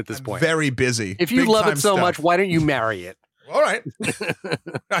Rebel Moon at this point? Very busy. If you love it so much, why don't you marry it? All right.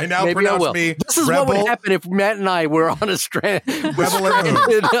 I now pronounce me This is Rebel. What would happen if Matt and I were on a stranded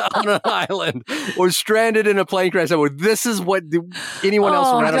on an island or stranded in a plane crash. This is what anyone else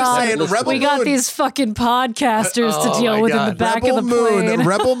around us. We got these fucking podcasters to deal with in the back of the plane.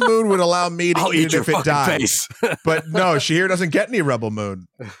 Rebel Moon would allow me to eat it if it dies. But no, Shahir doesn't get any Rebel Moon.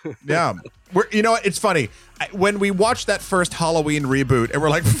 Yeah. You know what? It's funny. When we watched that first Halloween reboot and we're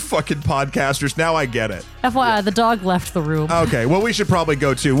like, fucking podcasters, now I get it. FYI, the dog left the room. Okay, well, we should probably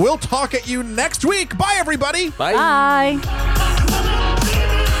go too. We'll talk at you next week. Bye, everybody. Bye. Bye.